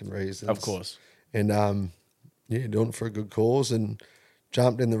same fucking reasons. Of course. And yeah, doing it for a good cause, and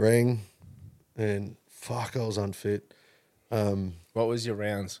jumped in the ring, and fuck, I was unfit. What was your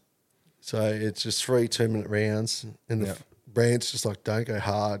rounds? So it's just 3 2-minute rounds, and the Brand's just like, don't go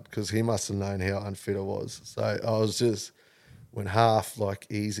hard, because he must have known how unfit I was. So I was just went half like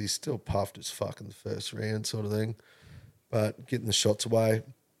easy, still puffed as fuck in the first round, sort of thing, but getting the shots away.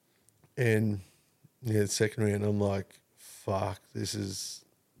 And yeah, the second round, I'm like, fuck,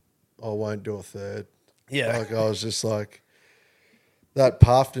 I won't do a third. Yeah. Like I was just like that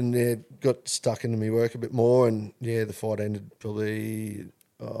puffed, and got stuck into me work a bit more, and the fight ended probably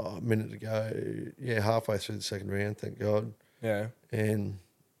a minute ago. Yeah, halfway through the second round, thank God. Yeah. And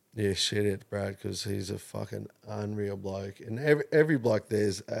shout out to Brad, because he's a fucking unreal bloke, and every bloke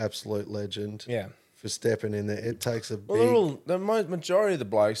there's an absolute legend. Yeah. For stepping in there, it takes a big. Well, the majority of the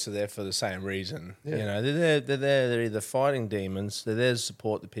blokes are there for the same reason. Yeah. You know, they're there. They're either fighting demons. They're there to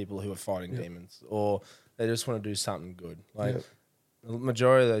support the people who are fighting demons, or they just want to do something good. Like the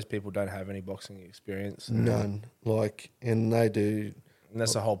majority of those people don't have any boxing experience. None. Like, and they do. And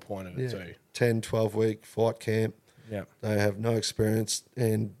that's the whole point of it too. 10, 12-week fight camp. Yeah. They have no experience,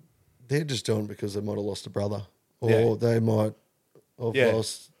 and they're just doing it because they might have lost a brother, or they might have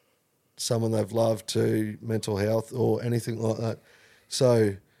lost someone they've loved to mental health or anything like that.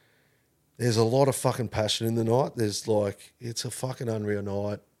 So there's a lot of fucking passion in the night. There's like, it's a fucking unreal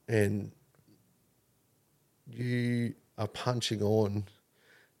night, and you are punching on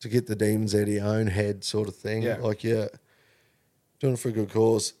to get the demons out of your own head, sort of thing. Yeah. Like, doing it for a good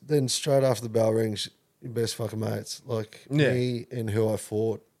cause. Then straight after the bell rings, your best fucking mates. Like me and who I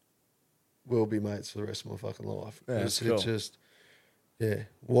fought will be mates for the rest of my fucking life. Yeah, It's cool. just,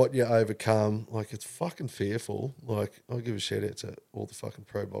 what you overcome, like, it's fucking fearful. Like, I'll give a shout out to all the fucking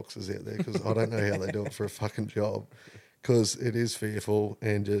pro boxers out there, because I don't know how they do it for a fucking job, because it is fearful,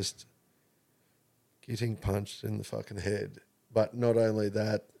 and just getting punched in the fucking head. But not only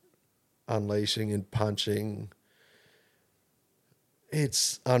that, unleashing and punching,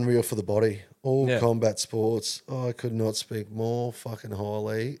 it's unreal for the body. All combat sports, I could not speak more fucking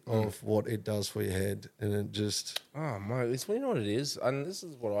highly of what it does for your head. And it just... Oh, mate, it's, you know what it is? And this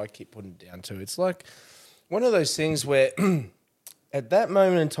is what I keep putting it down to. It's like one of those things where at that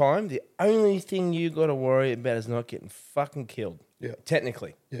moment in time, the only thing you got to worry about is not getting fucking killed. Yeah.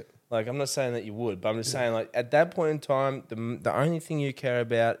 Technically. Yeah. Like, I'm not saying that you would, but I'm just saying, like, at that point in time, the only thing you care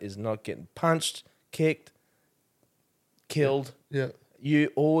about is not getting punched, kicked, killed. Yeah.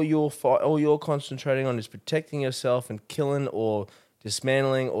 All you're concentrating on is protecting yourself and killing or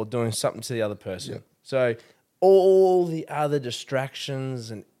dismantling or doing something to the other person. Yep. So all the other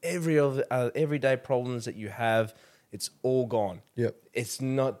distractions and everyday problems that you have, it's all gone. Yep.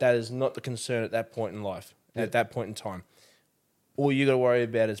 That is not the concern at that point in life, at that point in time. All you got to worry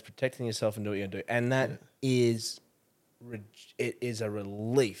about is protecting yourself and doing what you're going to do. And that is it is a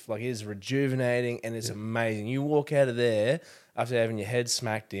relief. Like, it is rejuvenating and it's amazing. You walk out of there after having your head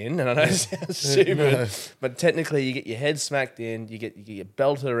smacked in, and I know it sounds stupid, but technically you get your head smacked in, you get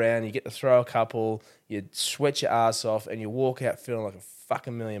belted around, you get to throw a couple, you sweat your ass off, and you walk out feeling like a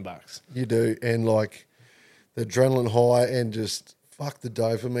fucking $1,000,000. You do, and like the adrenaline high and just fuck the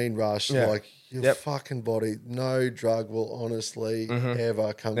dopamine rush. Yeah. Like your fucking body, no drug will honestly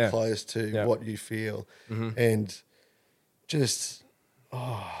ever come close to what you feel. And just,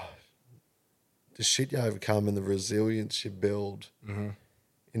 the shit you overcome and the resilience you build in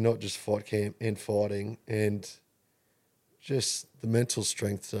not just fight camp and fighting, and just the mental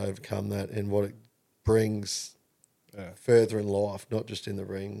strength to overcome that and what it brings further in life, not just in the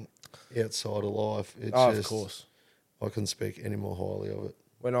ring, outside of life. It's of course. I couldn't speak any more highly of it.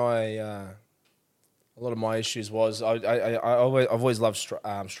 When a lot of my issues was I've always loved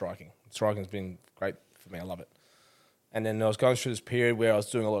striking. Striking's been great for me. I love it. And then I was going through this period where I was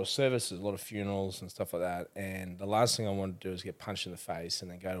doing a lot of services, a lot of funerals and stuff like that. And the last thing I wanted to do is get punched in the face and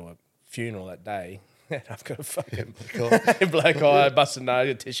then go to a funeral that day. And I've got a fucking black eye, busted nose,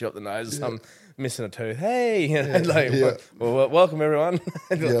 a tissue up the nose, I'm missing a tooth. Hey, well, welcome everyone.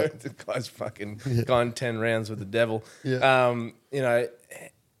 The guy's fucking gone 10 rounds with the devil. And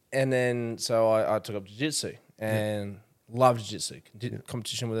then so I took up jiu-jitsu and loved jiu-jitsu. Did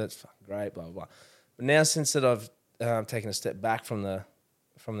competition with it, it's fucking great, blah, blah, blah. But now since that I've taken a step back from the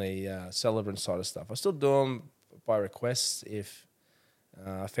celebrant side of stuff, I still do them by request if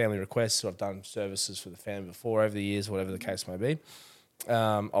family requests. So I've done services for the family before over the years, whatever the case may be.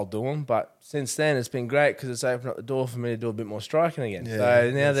 I'll do them. But since then, it's been great because it's opened up the door for me to do a bit more striking again. Yeah,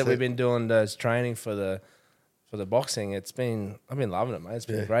 so now that we've been doing those training for the boxing, I've been loving it, mate. It's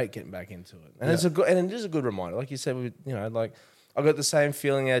been great getting back into it, and it is a good reminder. Like you said, like I got the same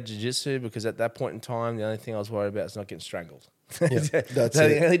feeling out of jiu-jitsu because at that point in time, the only thing I was worried about is not getting strangled. That's it.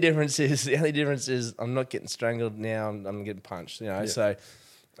 The only difference is I'm not getting strangled now. I'm getting punched. So,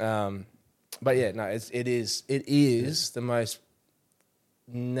 but yeah, no, it is the most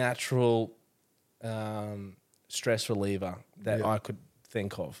natural stress reliever that I could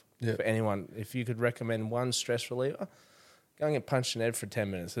think of for anyone. If you could recommend one stress reliever, go and get punched in the head for 10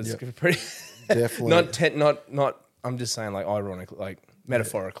 minutes. It's pretty definitely not. I'm just saying, like, ironically, like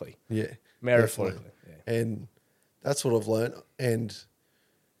metaphorically. Yeah, metaphorically. Yeah. And that's what I've learned. And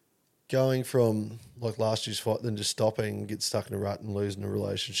going from like last year's fight, then just stopping, get stuck in a rut and losing a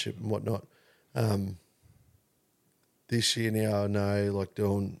relationship and whatnot. This year now I know, like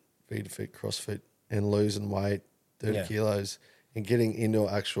doing Vita Fit, CrossFit and losing weight, 30 kilos, and getting into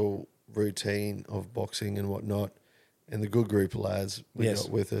an actual routine of boxing and whatnot, and the good group of lads we got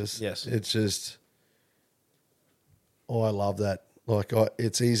with us. Yes. It's just, I love that. Like,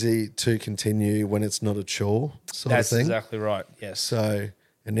 it's easy to continue when it's not a chore sort of thing. That's exactly right, yes. So,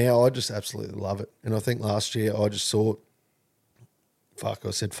 and now I just absolutely love it. And I think last year I just thought,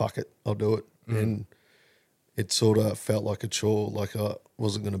 I said, fuck it, I'll do it. And it sort of felt like a chore, like I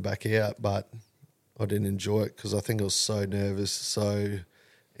wasn't going to back out, but I didn't enjoy it because I think I was so nervous, so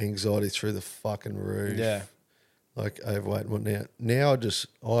anxiety through the fucking roof. Yeah. Like overweight and whatnot. Now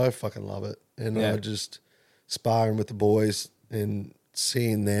I fucking love it. And I just sparring with the boys and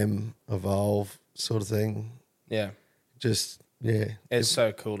seeing them evolve sort of thing. Yeah. Just, It's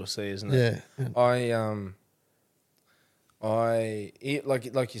so cool to see, isn't it? Yeah.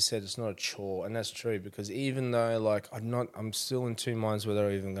 Like you said, it's not a chore, and that's true because even though like I'm still in two minds whether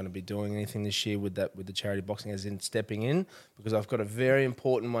I'm even going to be doing anything this year with the charity boxing, as in stepping in, because I've got a very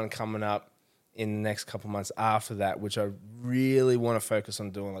important one coming up in the next couple of months after that, which I really want to focus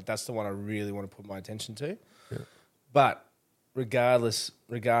on doing. Like that's the one I really want to put my attention to. Yeah. But regardless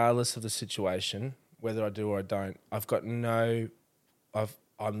of the situation, whether I do or I don't,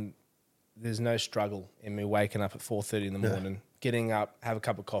 there's no struggle in me waking up at 4:30 in the morning, getting up, have a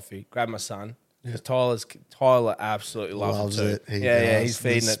cup of coffee, grab my son. Because Tyler absolutely loves it too. He's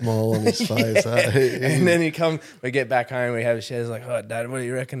feeding it. Smile on his face. And then we get back home, we have a share. He's like, oh, Dad, what do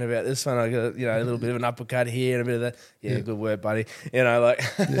you reckon about this one? I got a little bit of an uppercut here and a bit of that. Yeah, good work, buddy.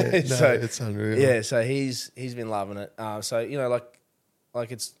 It's unreal. Yeah, so he's been loving it.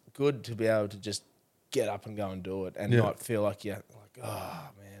 Like it's good to be able to just get up and go and do it and not feel like you're like, oh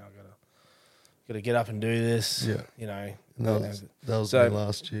man, got to get up and do this. Yeah. That was me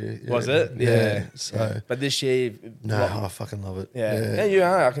last year. Yeah. Was it? Yeah. So, but this year, I fucking love it. Yeah, you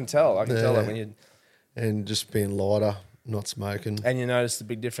are. I can tell. I can tell that when you and just being lighter, not smoking. And you notice the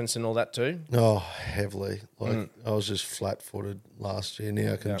big difference in all that too. Oh, heavily. Like I was just flat-footed last year.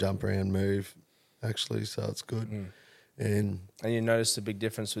 Now I can jump around, move. Actually, so it's good. And you notice the big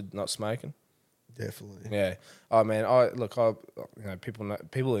difference with not smoking. definitely. Yeah. Oh man,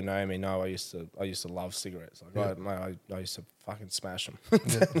 people who know me know I used to love cigarettes. Like I used to fucking smash them.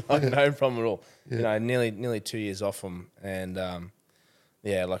 Like no problem at all. Yeah. You know, nearly 2 years off them, and I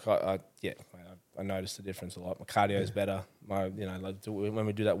noticed the difference a lot. My cardio is better. When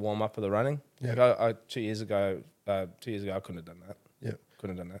we do that warm up of the running. Yeah. Like I 2 years ago, I couldn't have done that. Yeah.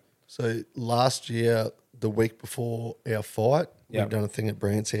 Couldn't have done that. So last year, the week before our fight, Yep. we've done a thing at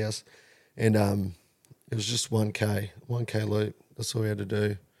Brant's house, and it was just 1K loop. That's all we had to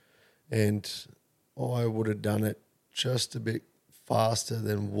do, and I would have done it just a bit faster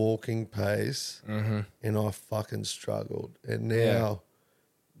than walking pace, and I fucking struggled. And now,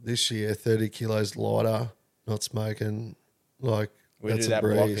 this year, 30 kilos lighter, not smoking, like We that's do a that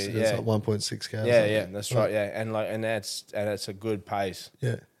breeze. blocky, It's yeah. like 1.6K. Yeah, that's right. Yeah, and that's a good pace.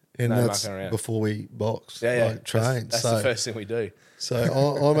 Yeah. And No that's mucking around. before we box, Yeah. like train. That's the first thing we do. So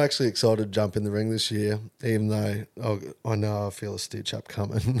I'm actually excited to jump in the ring this year, even though I know I feel a stitch up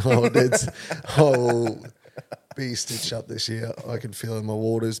coming. I'll be stitched up this year. I can feel it in my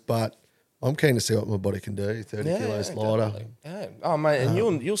waters, but I'm keen to see what my body can do. 30 kilos lighter. Definitely. Yeah. Oh mate, and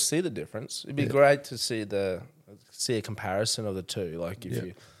you'll see the difference. It'd be great to see a comparison of the two. Like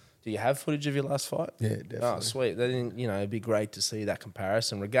if do you have footage of your last fight? Yeah, definitely. Oh, sweet. Then it'd be great to see that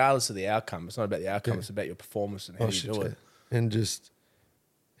comparison, regardless of the outcome. It's not about the outcome; it's about your performance and how you do it. And just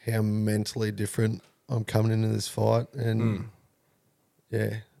how mentally different I'm coming into this fight. And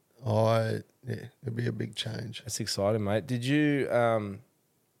it'd be a big change. That's exciting, mate. Did you?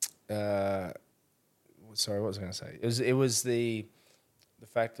 Sorry, what was I going to say? It was the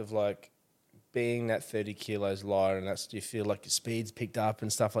fact of like being that 30 kilos lighter, and do you feel like your speed's picked up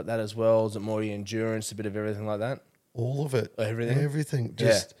and stuff like that as well? Is it more your endurance, a bit of everything like that? All of it. Everything?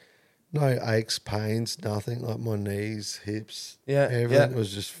 Just no aches, pains, nothing. Like my knees, hips. Yeah. Everything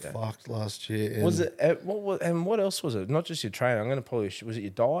was just fucked last year. And Was it? What else was it? Not just your training. I'm going to probably. Was it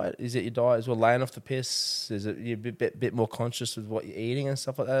your diet? Is it your diet as well? Laying off the piss? Is it you're a bit more conscious with what you're eating and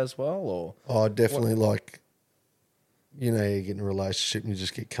stuff like that as well? Or Oh, definitely. Like, you get in a relationship and you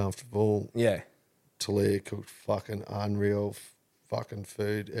just get comfortable. yeah, Talia cooked fucking unreal fucking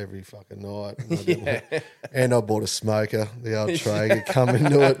food every fucking night. And I bought a smoker, the old Traeger, come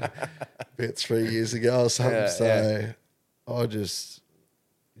into it about 3 years ago or something. I just,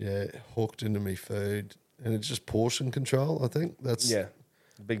 hooked into me food. And it's just portion control, I think. That's the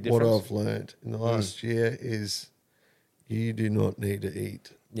big what difference. I've learned in the last year is you do not need to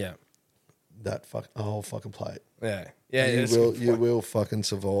eat that a whole fucking plate. You will fucking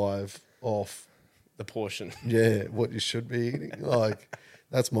survive off the portion. what you should be eating. Like,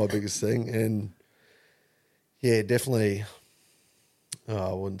 that's my biggest thing. And definitely,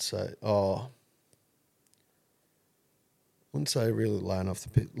 I wouldn't say really laying off the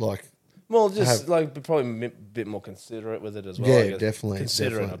pit. Like, Well, just probably a bit more considerate with it as well. I guess. Definitely.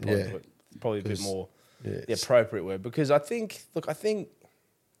 Considerate, probably a bit more the appropriate word. Because I think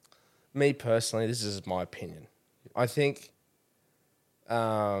me personally, this is my opinion. I think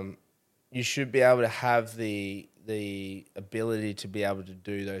you should be able to have the ability to be able to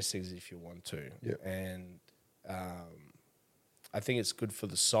do those things if you want to. Yeah. And I think it's good for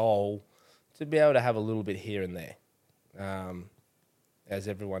the soul to be able to have a little bit here and there. As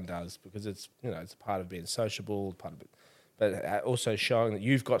everyone does, because it's it's a part of being sociable, part of it, but also showing that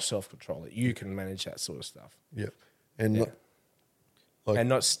you've got self-control, that you can manage that sort of stuff. Yep. And and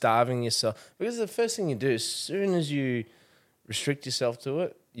not starving yourself, because the first thing you do, as soon as you restrict yourself to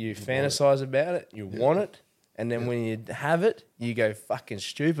it, you fantasize about it, you want it, and then when you have it, you go fucking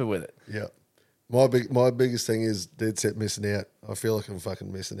stupid with it. Yeah. My biggest thing is dead set missing out. I feel like I'm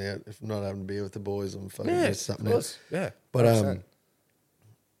fucking missing out. If I'm not having a beer with the boys, I'm fucking missing something out. Yeah. But 100%.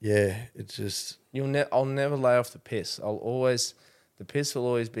 it's just I'll never lay off the piss. The piss will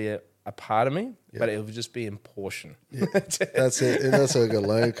always be a part of me, but it will just be in portion. Yeah, that's it. And that's what I got to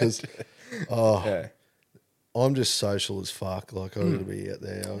learn, because I'm just social as fuck. Like, I got to be out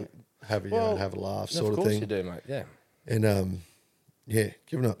there, have a yarn, have a laugh, sort of thing. Of course you do, mate. Yeah. And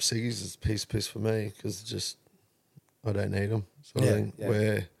giving up ciggies is a piece of piss for me, because just I don't need them, sort of thing.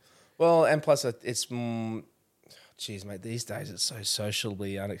 Yeah. Well, and plus it's. Geez, mate, these days it's so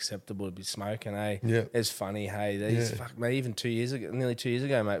socially unacceptable to be smoking, eh? Yeah. It's funny, hey. Fuck, mate, even nearly 2 years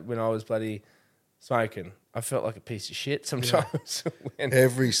ago, mate, when I was bloody smoking, I felt like a piece of shit sometimes.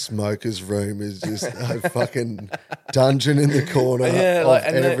 Every smoker's room is just a fucking dungeon in the corner of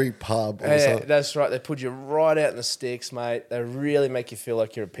every pub or something. That's right. They put you right out in the sticks, mate. They really make you feel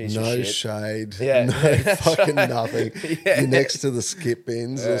like you're a piece of shit. No shade. Yeah. No fucking nothing. You're next to the skip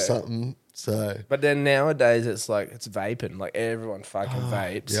bins or something. So, but then nowadays it's like it's vaping. Like everyone fucking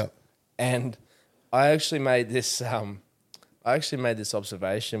vapes. Yep. And I actually made this. I actually made this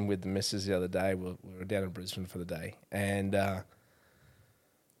observation with the missus the other day. We were down in Brisbane for the day, and I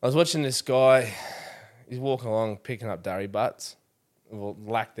was watching this guy. He's walking along picking up durry butts, well,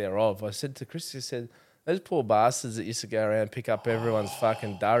 lack thereof. I said to Chris, I said, those poor bastards that used to go around and pick up everyone's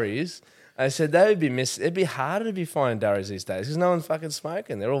fucking durries. I said they would be it'd be harder to be finding durries these days because no one's fucking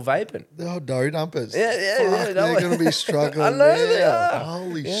smoking. They're all vaping. They're all durry dumpers. Yeah. They're going to be struggling. I know they are.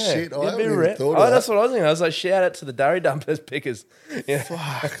 Holy shit! I It'd haven't be even thought of that. That's what I was thinking. I was like, shout out to the durry dumpers pickers. Yeah.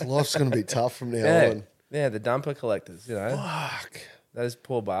 Fuck, life's going to be tough from now on. Yeah, the dumper collectors. You know, Fuck, those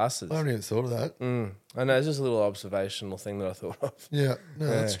poor bastards. I haven't even thought of that. I know it's just a little observational thing that I thought of. Yeah, no,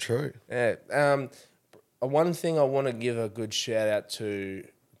 that's true. Yeah. One thing I want to give a good shout out to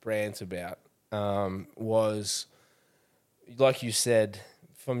Brant about was, like you said,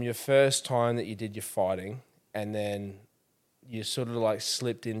 from your first time that you did your fighting, and then you sort of like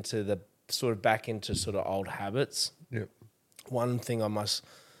slipped into the sort of back into sort of old habits. Yep. One thing I must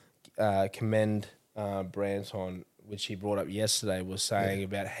commend Brant on, which he brought up yesterday, was saying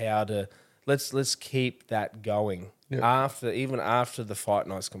about how to let's keep that going even after the fight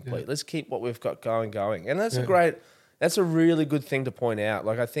night's complete. Let's keep what we've got going, and that's a really good thing to point out.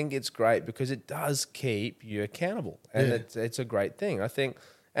 Like I think it's great because it does keep you accountable, and it's a great thing. I think,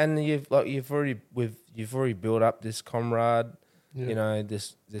 and you've already built up this comrade, you know,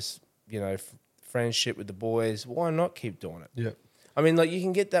 this friendship with the boys. Why not keep doing it? Yeah. I mean, like you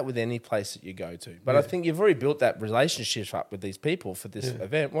can get that with any place that you go to, but I think you've already built that relationship up with these people for this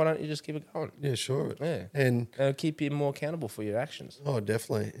event. Why don't you just keep it going? Yeah, sure. Yeah, and it'll keep you more accountable for your actions. Oh,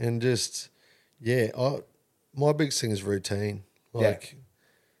 definitely. And just my biggest thing is routine. Like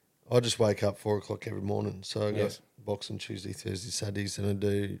I just wake up 4 o'clock every morning. So I got boxing Tuesday, Thursday, Saturdays, and I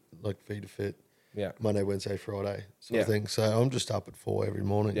do like Feed to Fit. Yeah. Monday, Wednesday, Friday sort of thing. So I'm just up at 4 every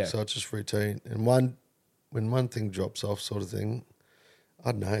morning. Yeah. So it's just routine. And when one thing drops off sort of thing,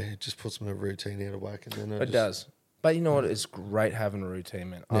 I don't know, it just puts me in a routine out of whack. And then it does. But you know what? It's great having a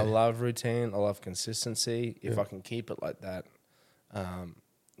routine, man. I love routine. I love consistency. If I can keep it like that,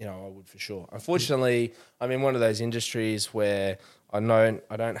 you know, I would for sure. Unfortunately, I'm in one of those industries where I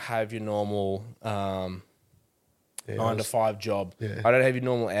don't have your normal 9 to 5 job. Yeah. I don't have your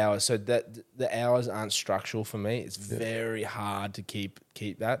normal hours. So that the hours aren't structural for me. It's very hard to keep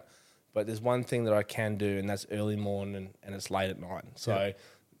that. But there's one thing that I can do, and that's early morning and it's late at night. So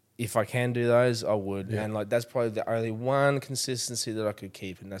if I can do those, I would. Yeah. And like that's probably the only one consistency that I could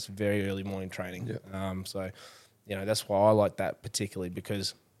keep, and that's very early morning training. Yeah. So, you know, that's why I like that particularly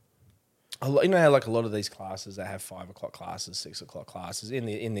because, you know how like a lot of these classes, they have 5 o'clock classes, 6 o'clock classes in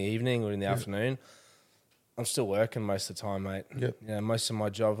the evening or in the afternoon. I'm still working most of the time, mate. Yep. You know, most of my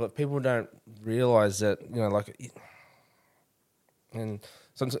job, but people don't realise that, you know, like, and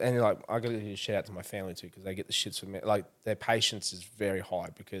like I got to give a shout out to my family too because they get the shits from me. Like their patience is very high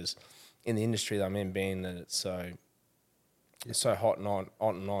because in the industry that I'm in, being that it's so hot and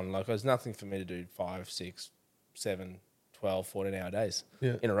on. Like there's nothing for me to do 5, 6, 7, 12, 14-hour days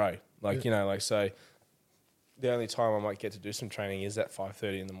in a row. Like you know, like so. The only time I might get to do some training is at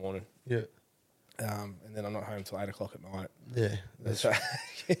 5:30 in the morning. Yeah. And then I'm not home till 8 o'clock at night. Yeah,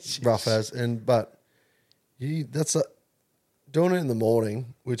 that's rough as but that's doing it in the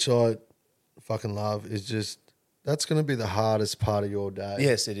morning, which I fucking love, is just that's going to be the hardest part of your day.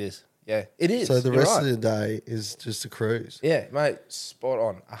 Yes, it is. Yeah, it is. So the rest of the day is just a cruise. Yeah, mate, spot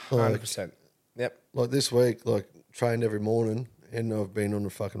on, 100%. Yep. Like this week, like trained every morning, and I've been on the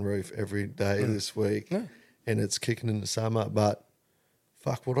fucking roof every day this week, and it's kicking into summer, but.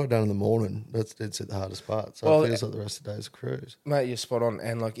 Fuck, what I done in the morning, that's the hardest part. So it feels like the rest of the day is a cruise. Mate, you're spot on.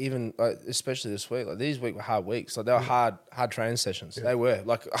 And like even, like, especially this week, like these weeks were hard weeks. Like they were hard training sessions. Yeah. They were.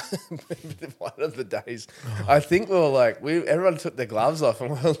 Like one of the days, I think we were like, everyone took their gloves off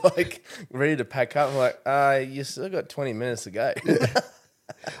and we were like ready to pack up. I'm like, you still got 20 minutes to go. Yeah.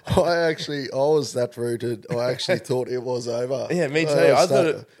 I was that rooted. I actually thought it was over. Yeah, me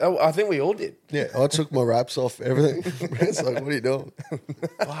too. I think we all did. Yeah, I took my wraps off, everything. It's like, what are you doing?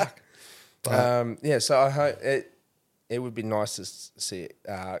 Fuck. Yeah, so I hope it would be nice to see it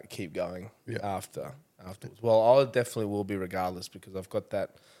keep going afterwards. Well, I definitely will be regardless because I've got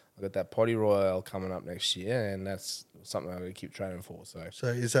that Potty Royale coming up next year, and that's something I'm going to keep training for. So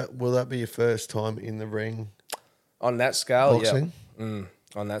will that be your first time in the ring? On that scale, boxing? Yeah.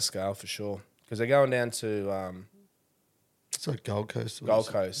 On that scale, for sure. Because they're going down to... it's like Gold Coast. Gold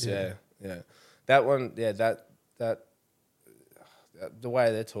Coast, yeah. That one, that the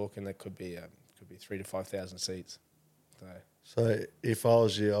way they're talking, that could be 3,000 to 5,000 seats. So if I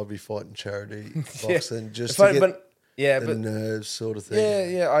was you, I'd be fighting charity boxing Yeah, the but nerves sort of thing.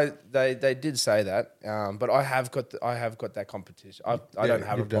 They did say that, but I have got that competition. I don't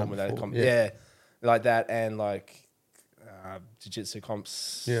have a you've done problem with that. before, Like that, and like jiu-jitsu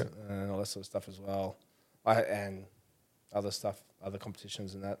comps, Yeah. and all that sort of stuff as well. And other stuff, other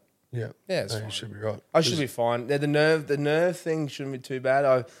competitions and that. Yeah, Yeah, it's no, fine. you should be right. I should be fine. The nerve thing shouldn't be too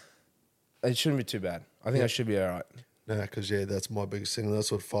bad. It shouldn't be too bad. I think I should be all right. No, because that's my biggest thing.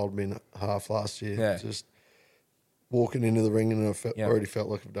 That's what folded me in half last year. Yeah. Just walking into the ring and I Yeah. already felt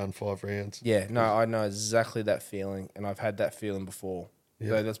like I've done 5 rounds. Yeah, no, I know exactly that feeling, and I've had that feeling before. Yeah.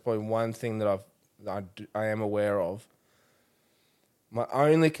 So that's probably one thing that I am aware of. My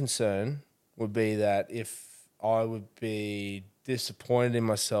only concern would be that if I would be disappointed in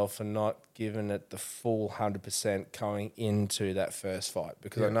myself for not giving it the full 100% going into that first fight,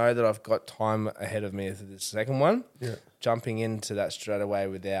 because I know that I've got time ahead of me for the second one. Yeah. Jumping into that straight away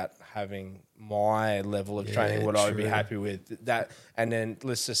without having my level of training, what I would be happy with that. And then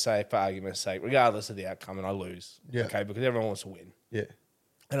let's just say, for argument's sake, regardless of the outcome, and I lose, okay, because everyone wants to win. Yeah.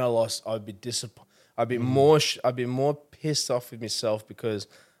 And I lost, I'd be disappointed. I'd be more pissed off with myself because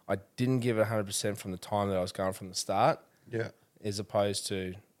I didn't give it 100% from the time that I was going from the start. Yeah. As opposed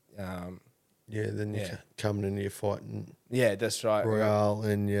to, then you're coming in, you're fighting that's right. Royale,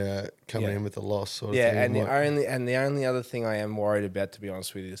 and you're coming in with a loss sort of thing. And the only other thing I am worried about, to be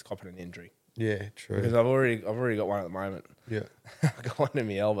honest with you, is copping an injury. Yeah, true. Because I've already got one at the moment. Yeah. I've got one in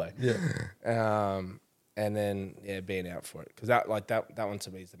my elbow. Yeah. And then being out for it, because that one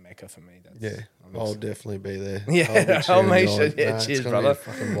to me is the mecca for me. I'll definitely be there. Yeah, I'll make sure. Yeah, Nah, cheers, brother.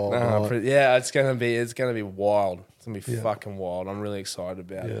 Fucking wild night. It's gonna be wild. It's gonna be fucking wild. I'm really excited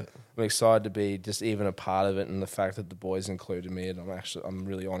about it. I'm excited to be just even a part of it, and the fact that the boys included me, and I'm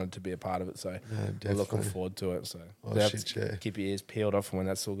really honoured to be a part of it. So I'm looking forward to it. So keep your ears peeled off when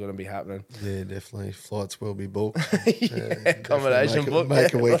that's all going to be happening. Yeah, definitely. Flights will be booked. Accommodation booked.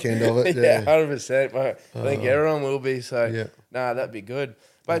 Make a weekend of it. Yeah, 100%. I think everyone will be. So that'd be good.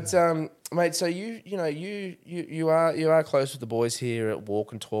 But mate, so you are close with the boys here at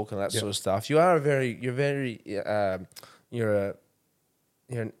Walk and Talk and that sort of stuff. You're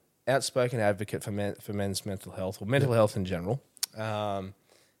an outspoken advocate for men's mental health, or mental health in general. And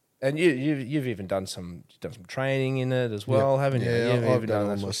you've even done some training in it as well, haven't you? Yeah, I've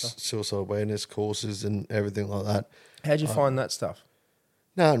done all my suicide awareness courses and everything like that. How'd you find that stuff?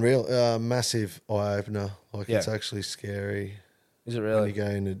 No, unreal, massive eye opener. Like it's actually scary. Is it really? When you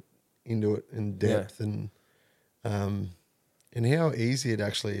go into it in depth and how easy it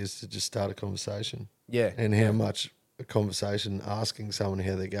actually is to just start a conversation. Yeah. And how much a conversation, asking someone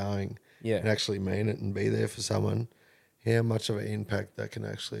how they're going, and actually mean it and be there for someone, how much of an impact that can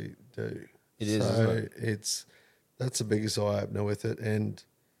actually do. It is, isn't it? That's the biggest eye opener with it. And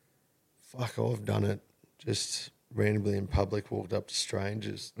fuck, I've done it just randomly in public, walked up to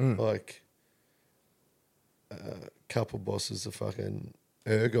strangers, like a couple bosses of fucking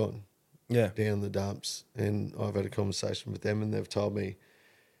Ergon down the dumps, and I've had a conversation with them, and they've told me,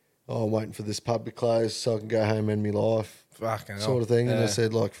 I'm waiting for this pub to close so I can go home and end my life, sort of thing. And I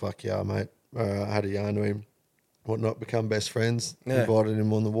said, like, fuck yeah, mate. I had a yarn to him, whatnot, become best friends, invited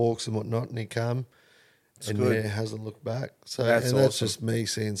him on the walks and whatnot, and he come. And hasn't looked back. So that's awesome. Just me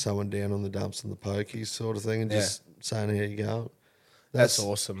seeing someone down on the dumps and the pokies sort of thing, and just saying, how you going? That's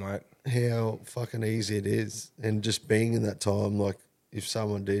awesome, mate. How fucking easy it is. And just being in that time, like, if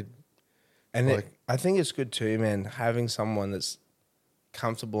someone did. And I think it's good too, man, having someone that's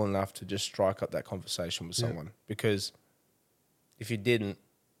comfortable enough to just strike up that conversation with someone. Because if you didn't,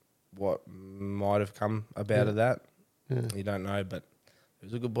 what might have come about of that? Yeah. You don't know, but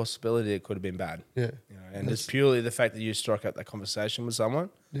there's a good possibility it could have been bad. Yeah. And just purely the fact that you struck up that conversation with someone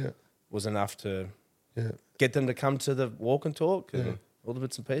was enough to get them to come to the walk and talk and all the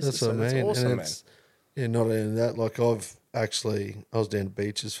bits and pieces. That's what I mean. That's awesome, man. Yeah, not only that, like I was down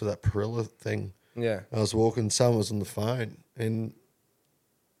beaches for that Perilla thing. Yeah. I was walking, someone was on the phone, and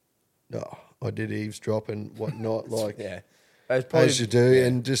I did eavesdrop and whatnot, like as you do,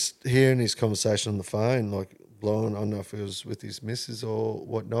 and just hearing his conversation on the phone, like blowing, I don't know if it was with his missus or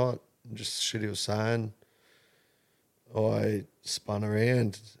whatnot, and just shit he was saying. I spun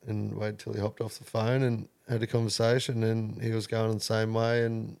around and waited till he hopped off the phone and had a conversation, and he was going the same way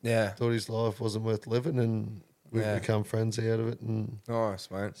and thought his life wasn't worth living, and we've become friends out of it and nice,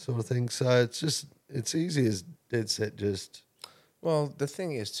 mate, sort of thing. So it's easy as dead set just. Well, the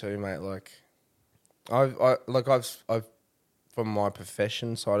thing is too, mate, like I've from my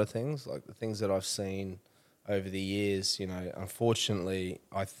profession side of things, like the things that I've seen over the years, unfortunately,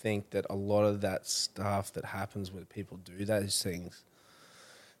 I think that a lot of that stuff that happens when people do those things,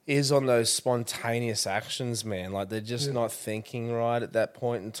 is on those spontaneous actions, man. Like they're just not thinking right at that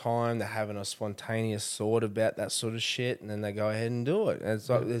point in time. They're having a spontaneous thought about that sort of shit, and then they go ahead and do it. And it's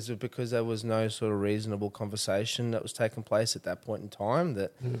like is it because there was no sort of reasonable conversation that was taking place at that point in time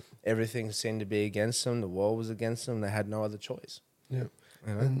that everything seemed to be against them, the world was against them, they had no other choice. Yeah.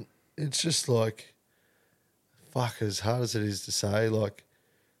 You know? And it's just like, fuck, as hard as it is to say, like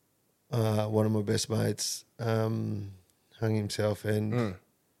one of my best mates hung himself, and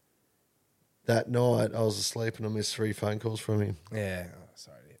that night I was asleep and I missed 3 phone calls from him. Yeah. Oh,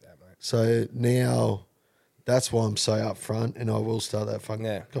 sorry to hear that, mate. So now that's why I'm so upfront, and I will start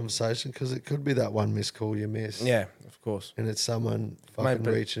that conversation, because it could be that one missed call you miss. Yeah, of course. And it's someone fucking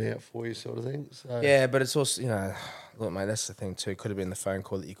reaching out for you, sort of thing. So. Yeah, but it's also, look, mate, that's the thing too. It could have been the phone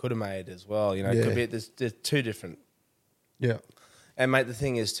call that you could have made as well. It could be, there's 2 different. Yeah. And, mate, the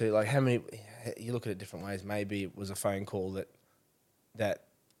thing is too, like how many, you look at it different ways. Maybe it was a phone call that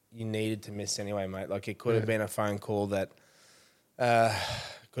you needed to miss anyway, mate. Like it could have been a phone call that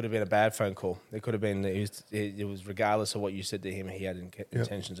could have been a bad phone call. It could have been, it was regardless of what you said to him, he had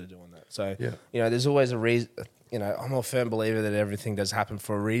intentions of doing that. So, there's always a reason. I'm a firm believer that everything does happen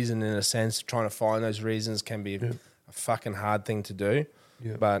for a reason, in a sense. Trying to find those reasons can be a fucking hard thing to do.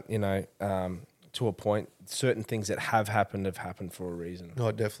 Yeah. But, to a point, certain things that have happened for a reason.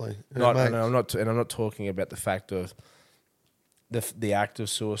 No, definitely. I'm not talking about the fact of the act of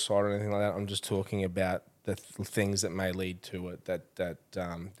suicide or anything like that. I'm just talking about the things that may lead to it. That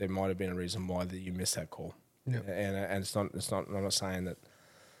there might have been a reason why that you missed that call. Yeah. And it's not. I'm not saying that.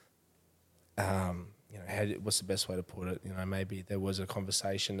 What's the best way to put it? Maybe there was a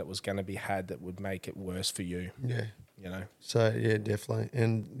conversation that was going to be had that would make it worse for you. Yeah. So yeah, definitely,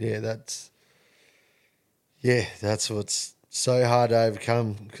 and that's what's so hard to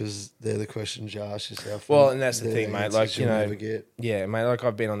overcome, because they're the questions you ask yourself. Well, and that's the thing, mate. Like never get. Yeah, mate. Like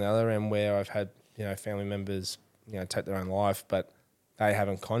I've been on the other end where I've had family members take their own life, but they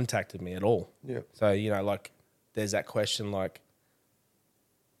haven't contacted me at all. Yeah. So like there's that question like,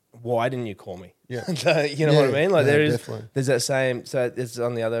 why didn't you call me? Yeah. What I mean? Like definitely. There's that same. So it's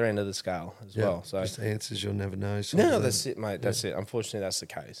on the other end of the scale as well. So just answers you'll never know. No, that's it, mate. That's it. Unfortunately, that's the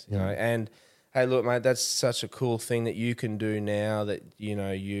case. And. Hey, look, mate, that's such a cool thing that you can do now, that,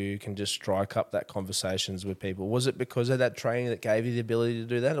 you can just strike up that conversations with people. Was it because of that training that gave you the ability to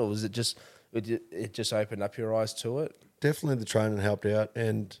do that, or was it just it just opened up your eyes to it? Definitely the training helped out,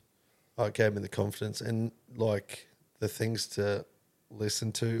 and it gave me the confidence and, like, the things to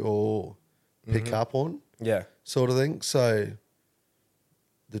listen to or pick up on, sort of thing. So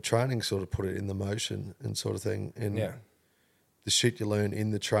the training sort of put it in the motion and sort of thing. And the shit you learn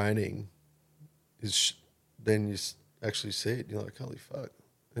in the training then you actually see it. You're like, holy fuck,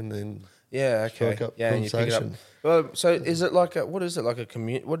 and then strike up conversation. And you pick it up. Well, so is it like what is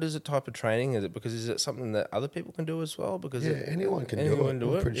the type of training? Is it because is it something that other people can do as well? Because anyone can do it.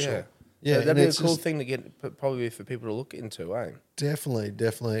 I'm pretty sure. Yeah, so that'd be a cool thing to get, probably for people to look into, eh?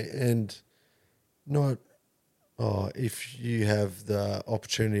 Definitely, and not. If you have the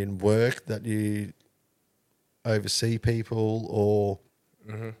opportunity in work that you oversee people, or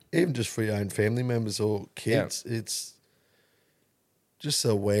even just for your own family members or kids, it's just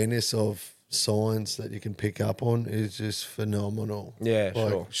the awareness of signs that you can pick up on is just phenomenal. Yeah,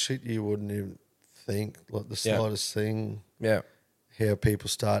 sure. Shit you wouldn't even think, like the slightest thing. Yeah. How people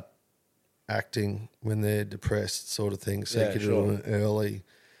start acting when they're depressed, sort of thing. So you can do it early.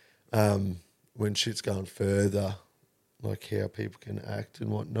 When shit's going further, like how people can act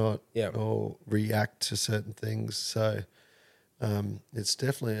and whatnot, or react to certain things. So it's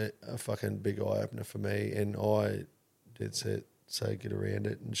definitely a fucking big eye opener for me, and I did say get around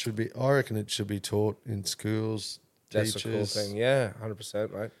it, and should be. I reckon it should be taught in schools. That's teachers, a cool thing. Yeah,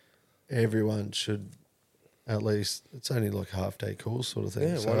 100%, mate. Everyone should at least. It's only like a half-day course sort of thing.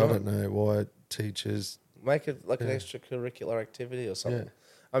 Yeah, so I don't know why teachers make it like an extracurricular activity or something. Yeah.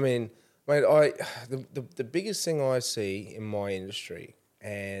 I mean, mate, the biggest thing I see in my industry,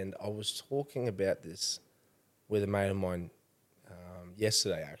 and I was talking about this with a mate of mine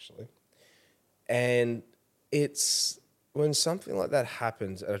yesterday, actually, and it's when something like that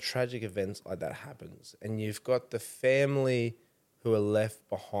happens, a tragic event like that happens, and you've got the family who are left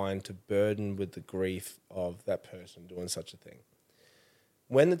behind to burden with the grief of that person doing such a thing.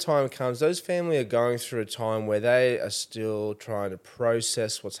 When the time comes, those family are going through a time where they are still trying to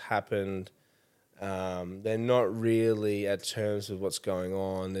process what's happened. They're not really at terms with what's going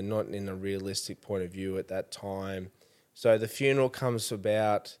on. They're not in a realistic point of view at that time. So the funeral comes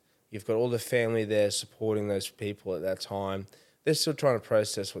about. You've got all the family there supporting those people at that time. They're still trying to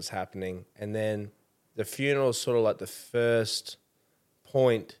process what's happening. And then the funeral is sort of like the first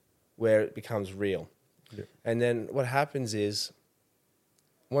point where it becomes real. Yep. And then what happens is,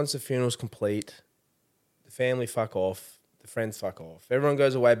 once the funeral's complete, the family fuck off, the friends fuck off. Everyone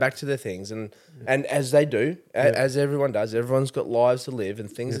goes away back to their things, and as they do, as everyone does, everyone's got lives to live and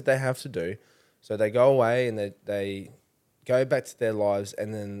things that they have to do. So they go away and they go back to their lives,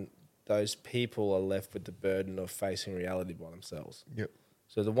 and then those people are left with the burden of facing reality by themselves. Yep.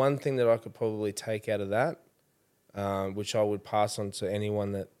 So the one thing that I could probably take out of that, which I would pass on to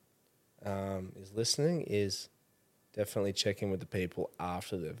anyone that is listening, is definitely check in with the people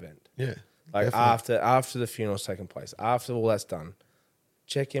after the event. Yeah. Like definitely. after the funeral's taken place, after all that's done,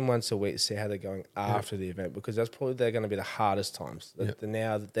 check in once a week to see how they're going after the event, because that's probably they're going to be the hardest times.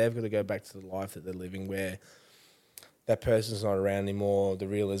 Now that they've got to go back to the life that they're living, where that person's not around anymore, the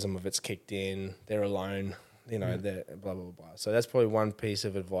realism of it's kicked in, they're alone, they're blah, blah, blah. So that's probably one piece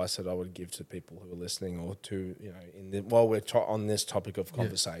of advice that I would give to people who are listening, or to, while we're on this topic of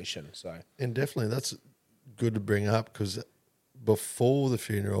conversation. So, and definitely that's good to bring up, because before the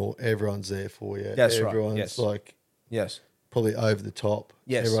funeral, everyone's there for you. That's right. Everyone's Yes. like yes. probably over the top.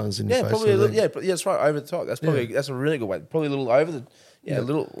 Yes. Everyone's in your face. Probably that's right, over the top. That's probably that's a really good way. Probably a little over the a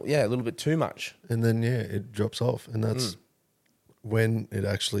little bit too much. And then it drops off, and that's when it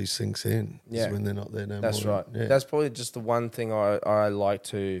actually sinks in. Yeah. Is when they're not there no more. That's right. Yeah. That's probably just the one thing I like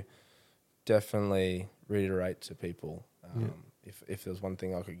to definitely reiterate to people. If there's one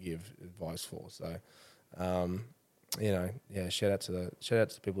thing I could give advice for, so shout out to the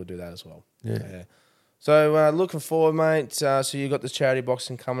people who do that as well. Yeah. So looking forward, mate. So you got the charity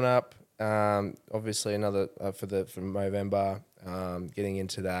boxing coming up. Obviously another for November. Getting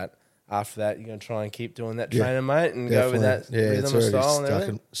into that. After that, you're gonna try and keep doing that training, mate, and definitely. go with that it's rhythm and already style and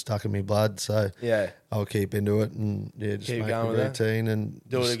everything. stuck in my blood. So I'll keep into it and just Keep make going a with that. routine and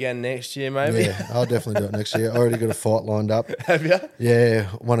Do it again next year, maybe. Yeah, I'll definitely do it next year. I already got a fight lined up. Have you? Yeah,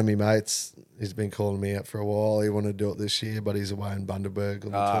 one of my mates, he's been calling me out for a while. He wanted to do it this year, but he's away in Bundaberg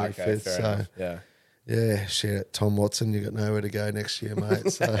on the 25th. Okay, fair enough. So yeah, shout out Tom Watson. You got nowhere to go next year,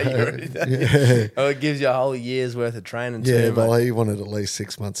 mate. So it gives you a whole year's worth of training too. yeah, mate. but he wanted at least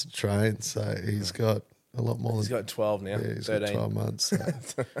 6 months to train, so he's got a lot more. He's got 12 now. Yeah, he's 13. got 12 months. So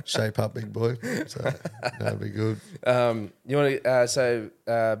shape up, big boy. So that'll be good. You want to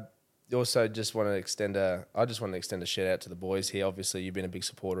you also just want to extend a shout out to the boys here. Obviously, you've been a big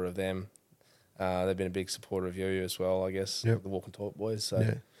supporter of them. They've been a big supporter of you as well, I guess. Yep. The Walk and Talk boys. So.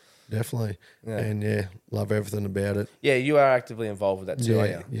 Yeah, definitely. Yeah. And love everything about it. Yeah, you are actively involved with that too,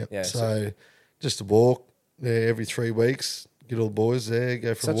 aren't you? Yep. Yeah. So just a walk every 3 weeks. Get all the boys there,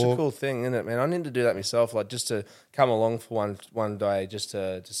 go for Such a walk. a cool thing, isn't it, man? I need to do that myself, like just to come along for one day, just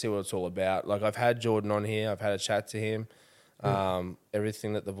to see what it's all about. Like I've had Jordan on here, I've had a chat to him.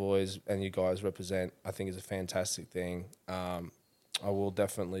 Everything that the boys and you guys represent, I think is a fantastic thing. I will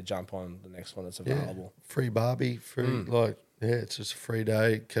definitely jump on the next one that's available. Free Barbie, it's just a free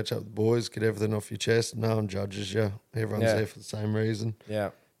day. Catch up with the boys, get everything off your chest. No one judges you. Everyone's there for the same reason. Yeah.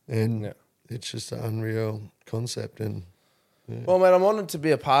 And it's just an unreal concept. And well, mate, I'm honoured to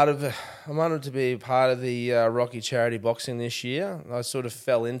be a part of the Rocky Charity Boxing this year. I sort of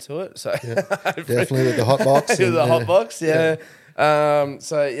fell into it, so definitely with the hot box. Hot box, yeah.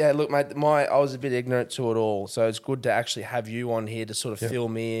 Look, mate, I was a bit ignorant to it all, so it's good to actually have you on here to sort of fill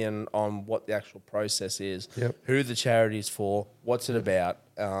me in on what the actual process is, who the charity is for, what's it about,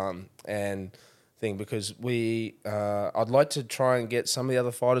 and thing, because I'd like to try and get some of the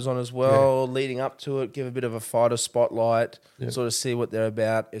other fighters on as well, leading up to it, give a bit of a fighter spotlight, sort of see what they're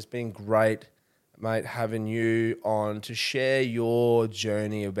about. It's been great, mate, having you on to share your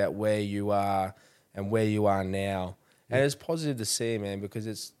journey about where you are and where you are now. And it's positive to see, man, because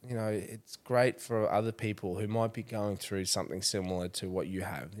it's great for other people who might be going through something similar to what you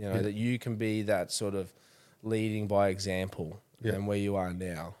have. That you can be that sort of leading by example and where you are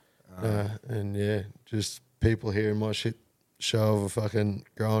now. Just people hearing my shit show of fucking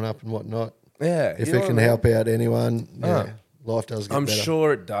growing up and whatnot. Yeah, if it can help out anyone, life does get better. I'm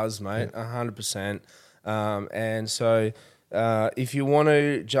sure it does, mate, 100%. And so. If you want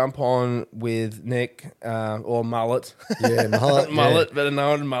to jump on with Nick or Mullet. Yeah, Mullet. Mullet, better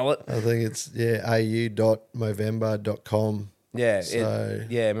known as Mullet. I think it's, au.movember.com. Yeah, so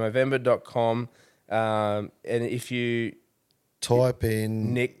movember.com. And if you type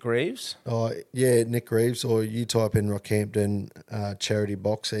in Nick Grieves. Nick Grieves, or you type in Rockhampton charity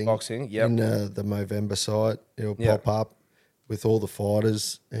boxing. Boxing, yep. In the Movember site, it'll pop up with all the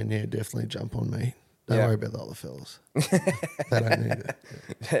fighters, and definitely jump on me. Don't worry about the other fellas. They don't need it.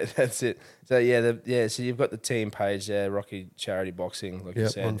 That's it. So so you've got the team page there, Rocky Charity Boxing, like you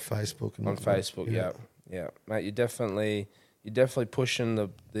said. On Facebook. On Facebook, yeah. Mate, you definitely you're definitely pushing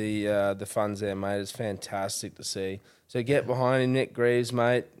the funds there, mate. It's fantastic to see. So get behind him, Nick Grieves,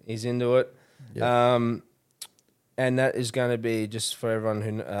 mate. He's into it. Yeah. And that is going to be, just for everyone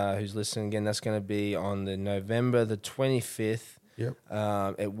who's listening again, that's going to be on the November the 25th. Yep.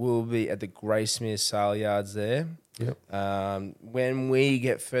 It will be at the Gracemere Sale Yards there. Yep. When we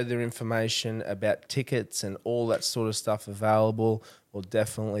get further information about tickets and all that sort of stuff available, we'll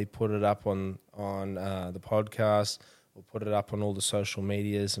definitely put it up on the podcast. We'll put it up on all the social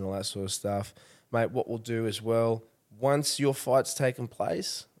medias and all that sort of stuff. Mate, what we'll do as well, once your fight's taken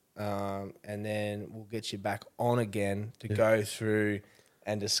place, and then we'll get you back on again to go through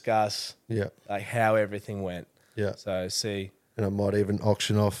and discuss like how everything went. Yeah. So see. And I might even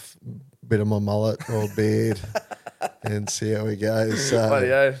auction off a bit of my mullet or beard and see how it goes.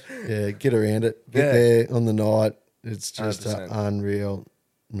 So, yeah, get around it. Get there on the night. It's just 100%. An unreal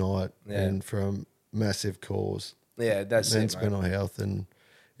night and from massive cause. Yeah, that's men's mental health. And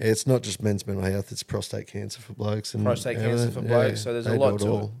it's not just men's mental health, it's prostate cancer for blokes. And prostate cancer for blokes. So there's a lot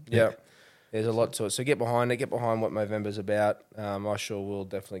to it. Yeah. There's a lot to it. So get behind it. Get behind what Movember's about. I sure will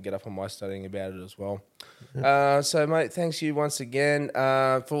definitely get up on my studying about it as well. So, mate, thanks you once again.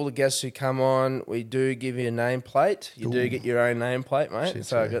 For all the guests who come on, we do give you a nameplate. You do get your own nameplate, mate. Shit,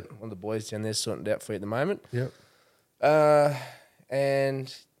 so I've got one of the boys down there sorting it out for you at the moment. Yep.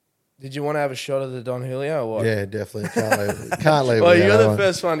 And did you want to have a shot of the Don Julio or what? Yeah, definitely. Can't leave well, without you're the one.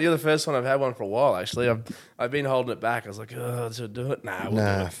 first one. You're the first one I've had one for a while, actually. I've been holding it back. I was like, oh, should I do it? Nah, we'll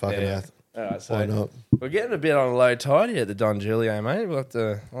do it. Fucking earth. All right, so why not? We're getting a bit on a low tide here at the Don Julio, mate. I'll have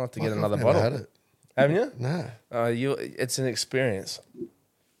to get another bottle. Had it. Haven't you? No. It's an experience.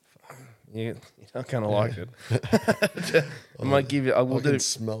 You're not gonna like it. I might give you. I can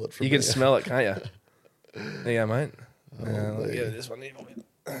smell it from You here. can smell it, can't you? There you go, mate. I'll give you this one here.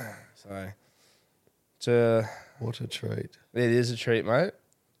 So, what a treat. It is a treat, mate.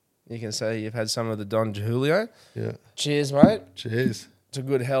 You can say you've had some of the Don Julio. Yeah. Cheers, mate. Cheers. To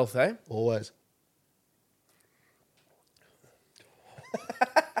good health, eh? Always.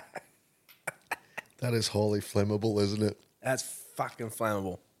 That is highly flammable, isn't it? That's fucking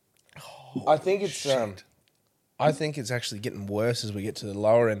flammable. I think it's actually getting worse as we get to the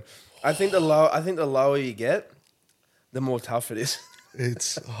lower end. I think the lower you get, the more tough it is.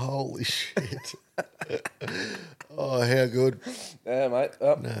 It's holy shit. Oh, how good. Yeah, mate.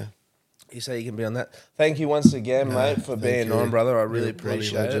 No. You say you can be on that. Thank you once again, mate, for being on, brother. I really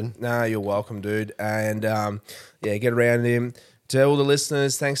appreciate it. No, you're welcome, dude. And get around him. To all the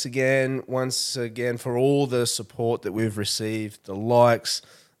listeners, thanks again, once again, for all the support that we've received, the likes,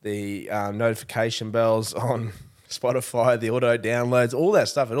 the notification bells on Spotify, the auto downloads, all that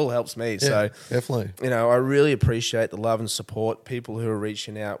stuff. It all helps me. Yeah, so definitely. I really appreciate the love and support. People who are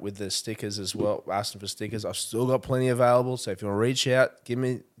reaching out with the stickers as well, asking for stickers. I've still got plenty available. So if you want to reach out, give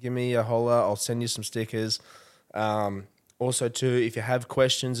me a holler. I'll send you some stickers. Also, too, if you have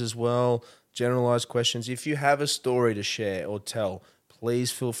questions as well, generalized questions. If you have a story to share or tell,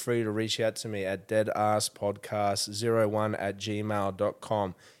 please feel free to reach out to me at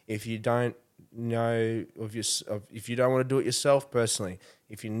deadasspodcast01@gmail.com. If you don't know if you don't want to do it yourself personally,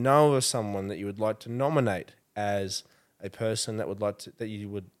 if you know of someone that you would like to nominate as a person that you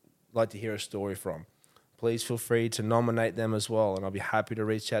would like to hear a story from, please feel free to nominate them as well, and I'll be happy to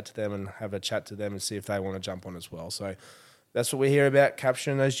reach out to them and have a chat to them and see if they want to jump on as well. So that's what we're here about,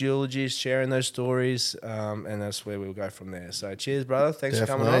 capturing those eulogies, sharing those stories, and that's where we'll go from there. So cheers, brother. Thanks for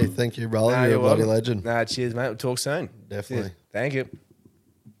coming on. Thank you, brother. You're a bloody legend. Cheers, mate. We'll talk soon. Definitely. Cheers. Thank you.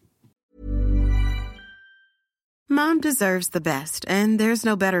 Mom deserves the best, and there's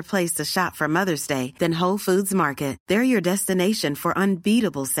no better place to shop for Mother's Day than Whole Foods Market. They're your destination for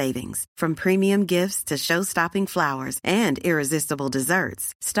unbeatable savings, from premium gifts to show-stopping flowers and irresistible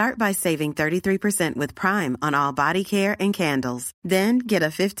desserts. Start by saving 33% with Prime on all body care and candles. Then get a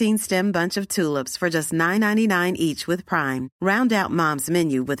 15-stem bunch of tulips for just $9.99 each with Prime. Round out Mom's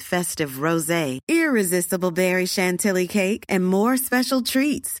menu with festive rosé, irresistible berry chantilly cake, and more special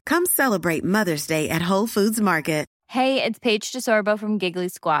treats. Come celebrate Mother's Day at Whole Foods Market. Hey, it's Paige DeSorbo from Giggly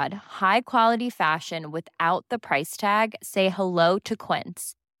Squad. High quality fashion without the price tag. Say hello to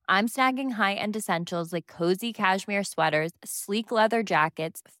Quince. I'm snagging high-end essentials like cozy cashmere sweaters, sleek leather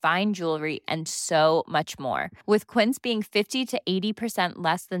jackets, fine jewelry, and so much more. With Quince being 50 to 80%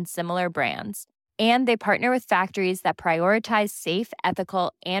 less than similar brands. And they partner with factories that prioritize safe,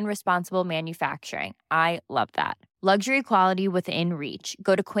 ethical, and responsible manufacturing. I love that. Luxury quality within reach.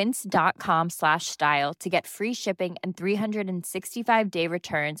 Go to quince.com/style to get free shipping and 365-day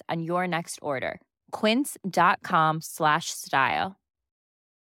returns on your next order. Quince.com/style.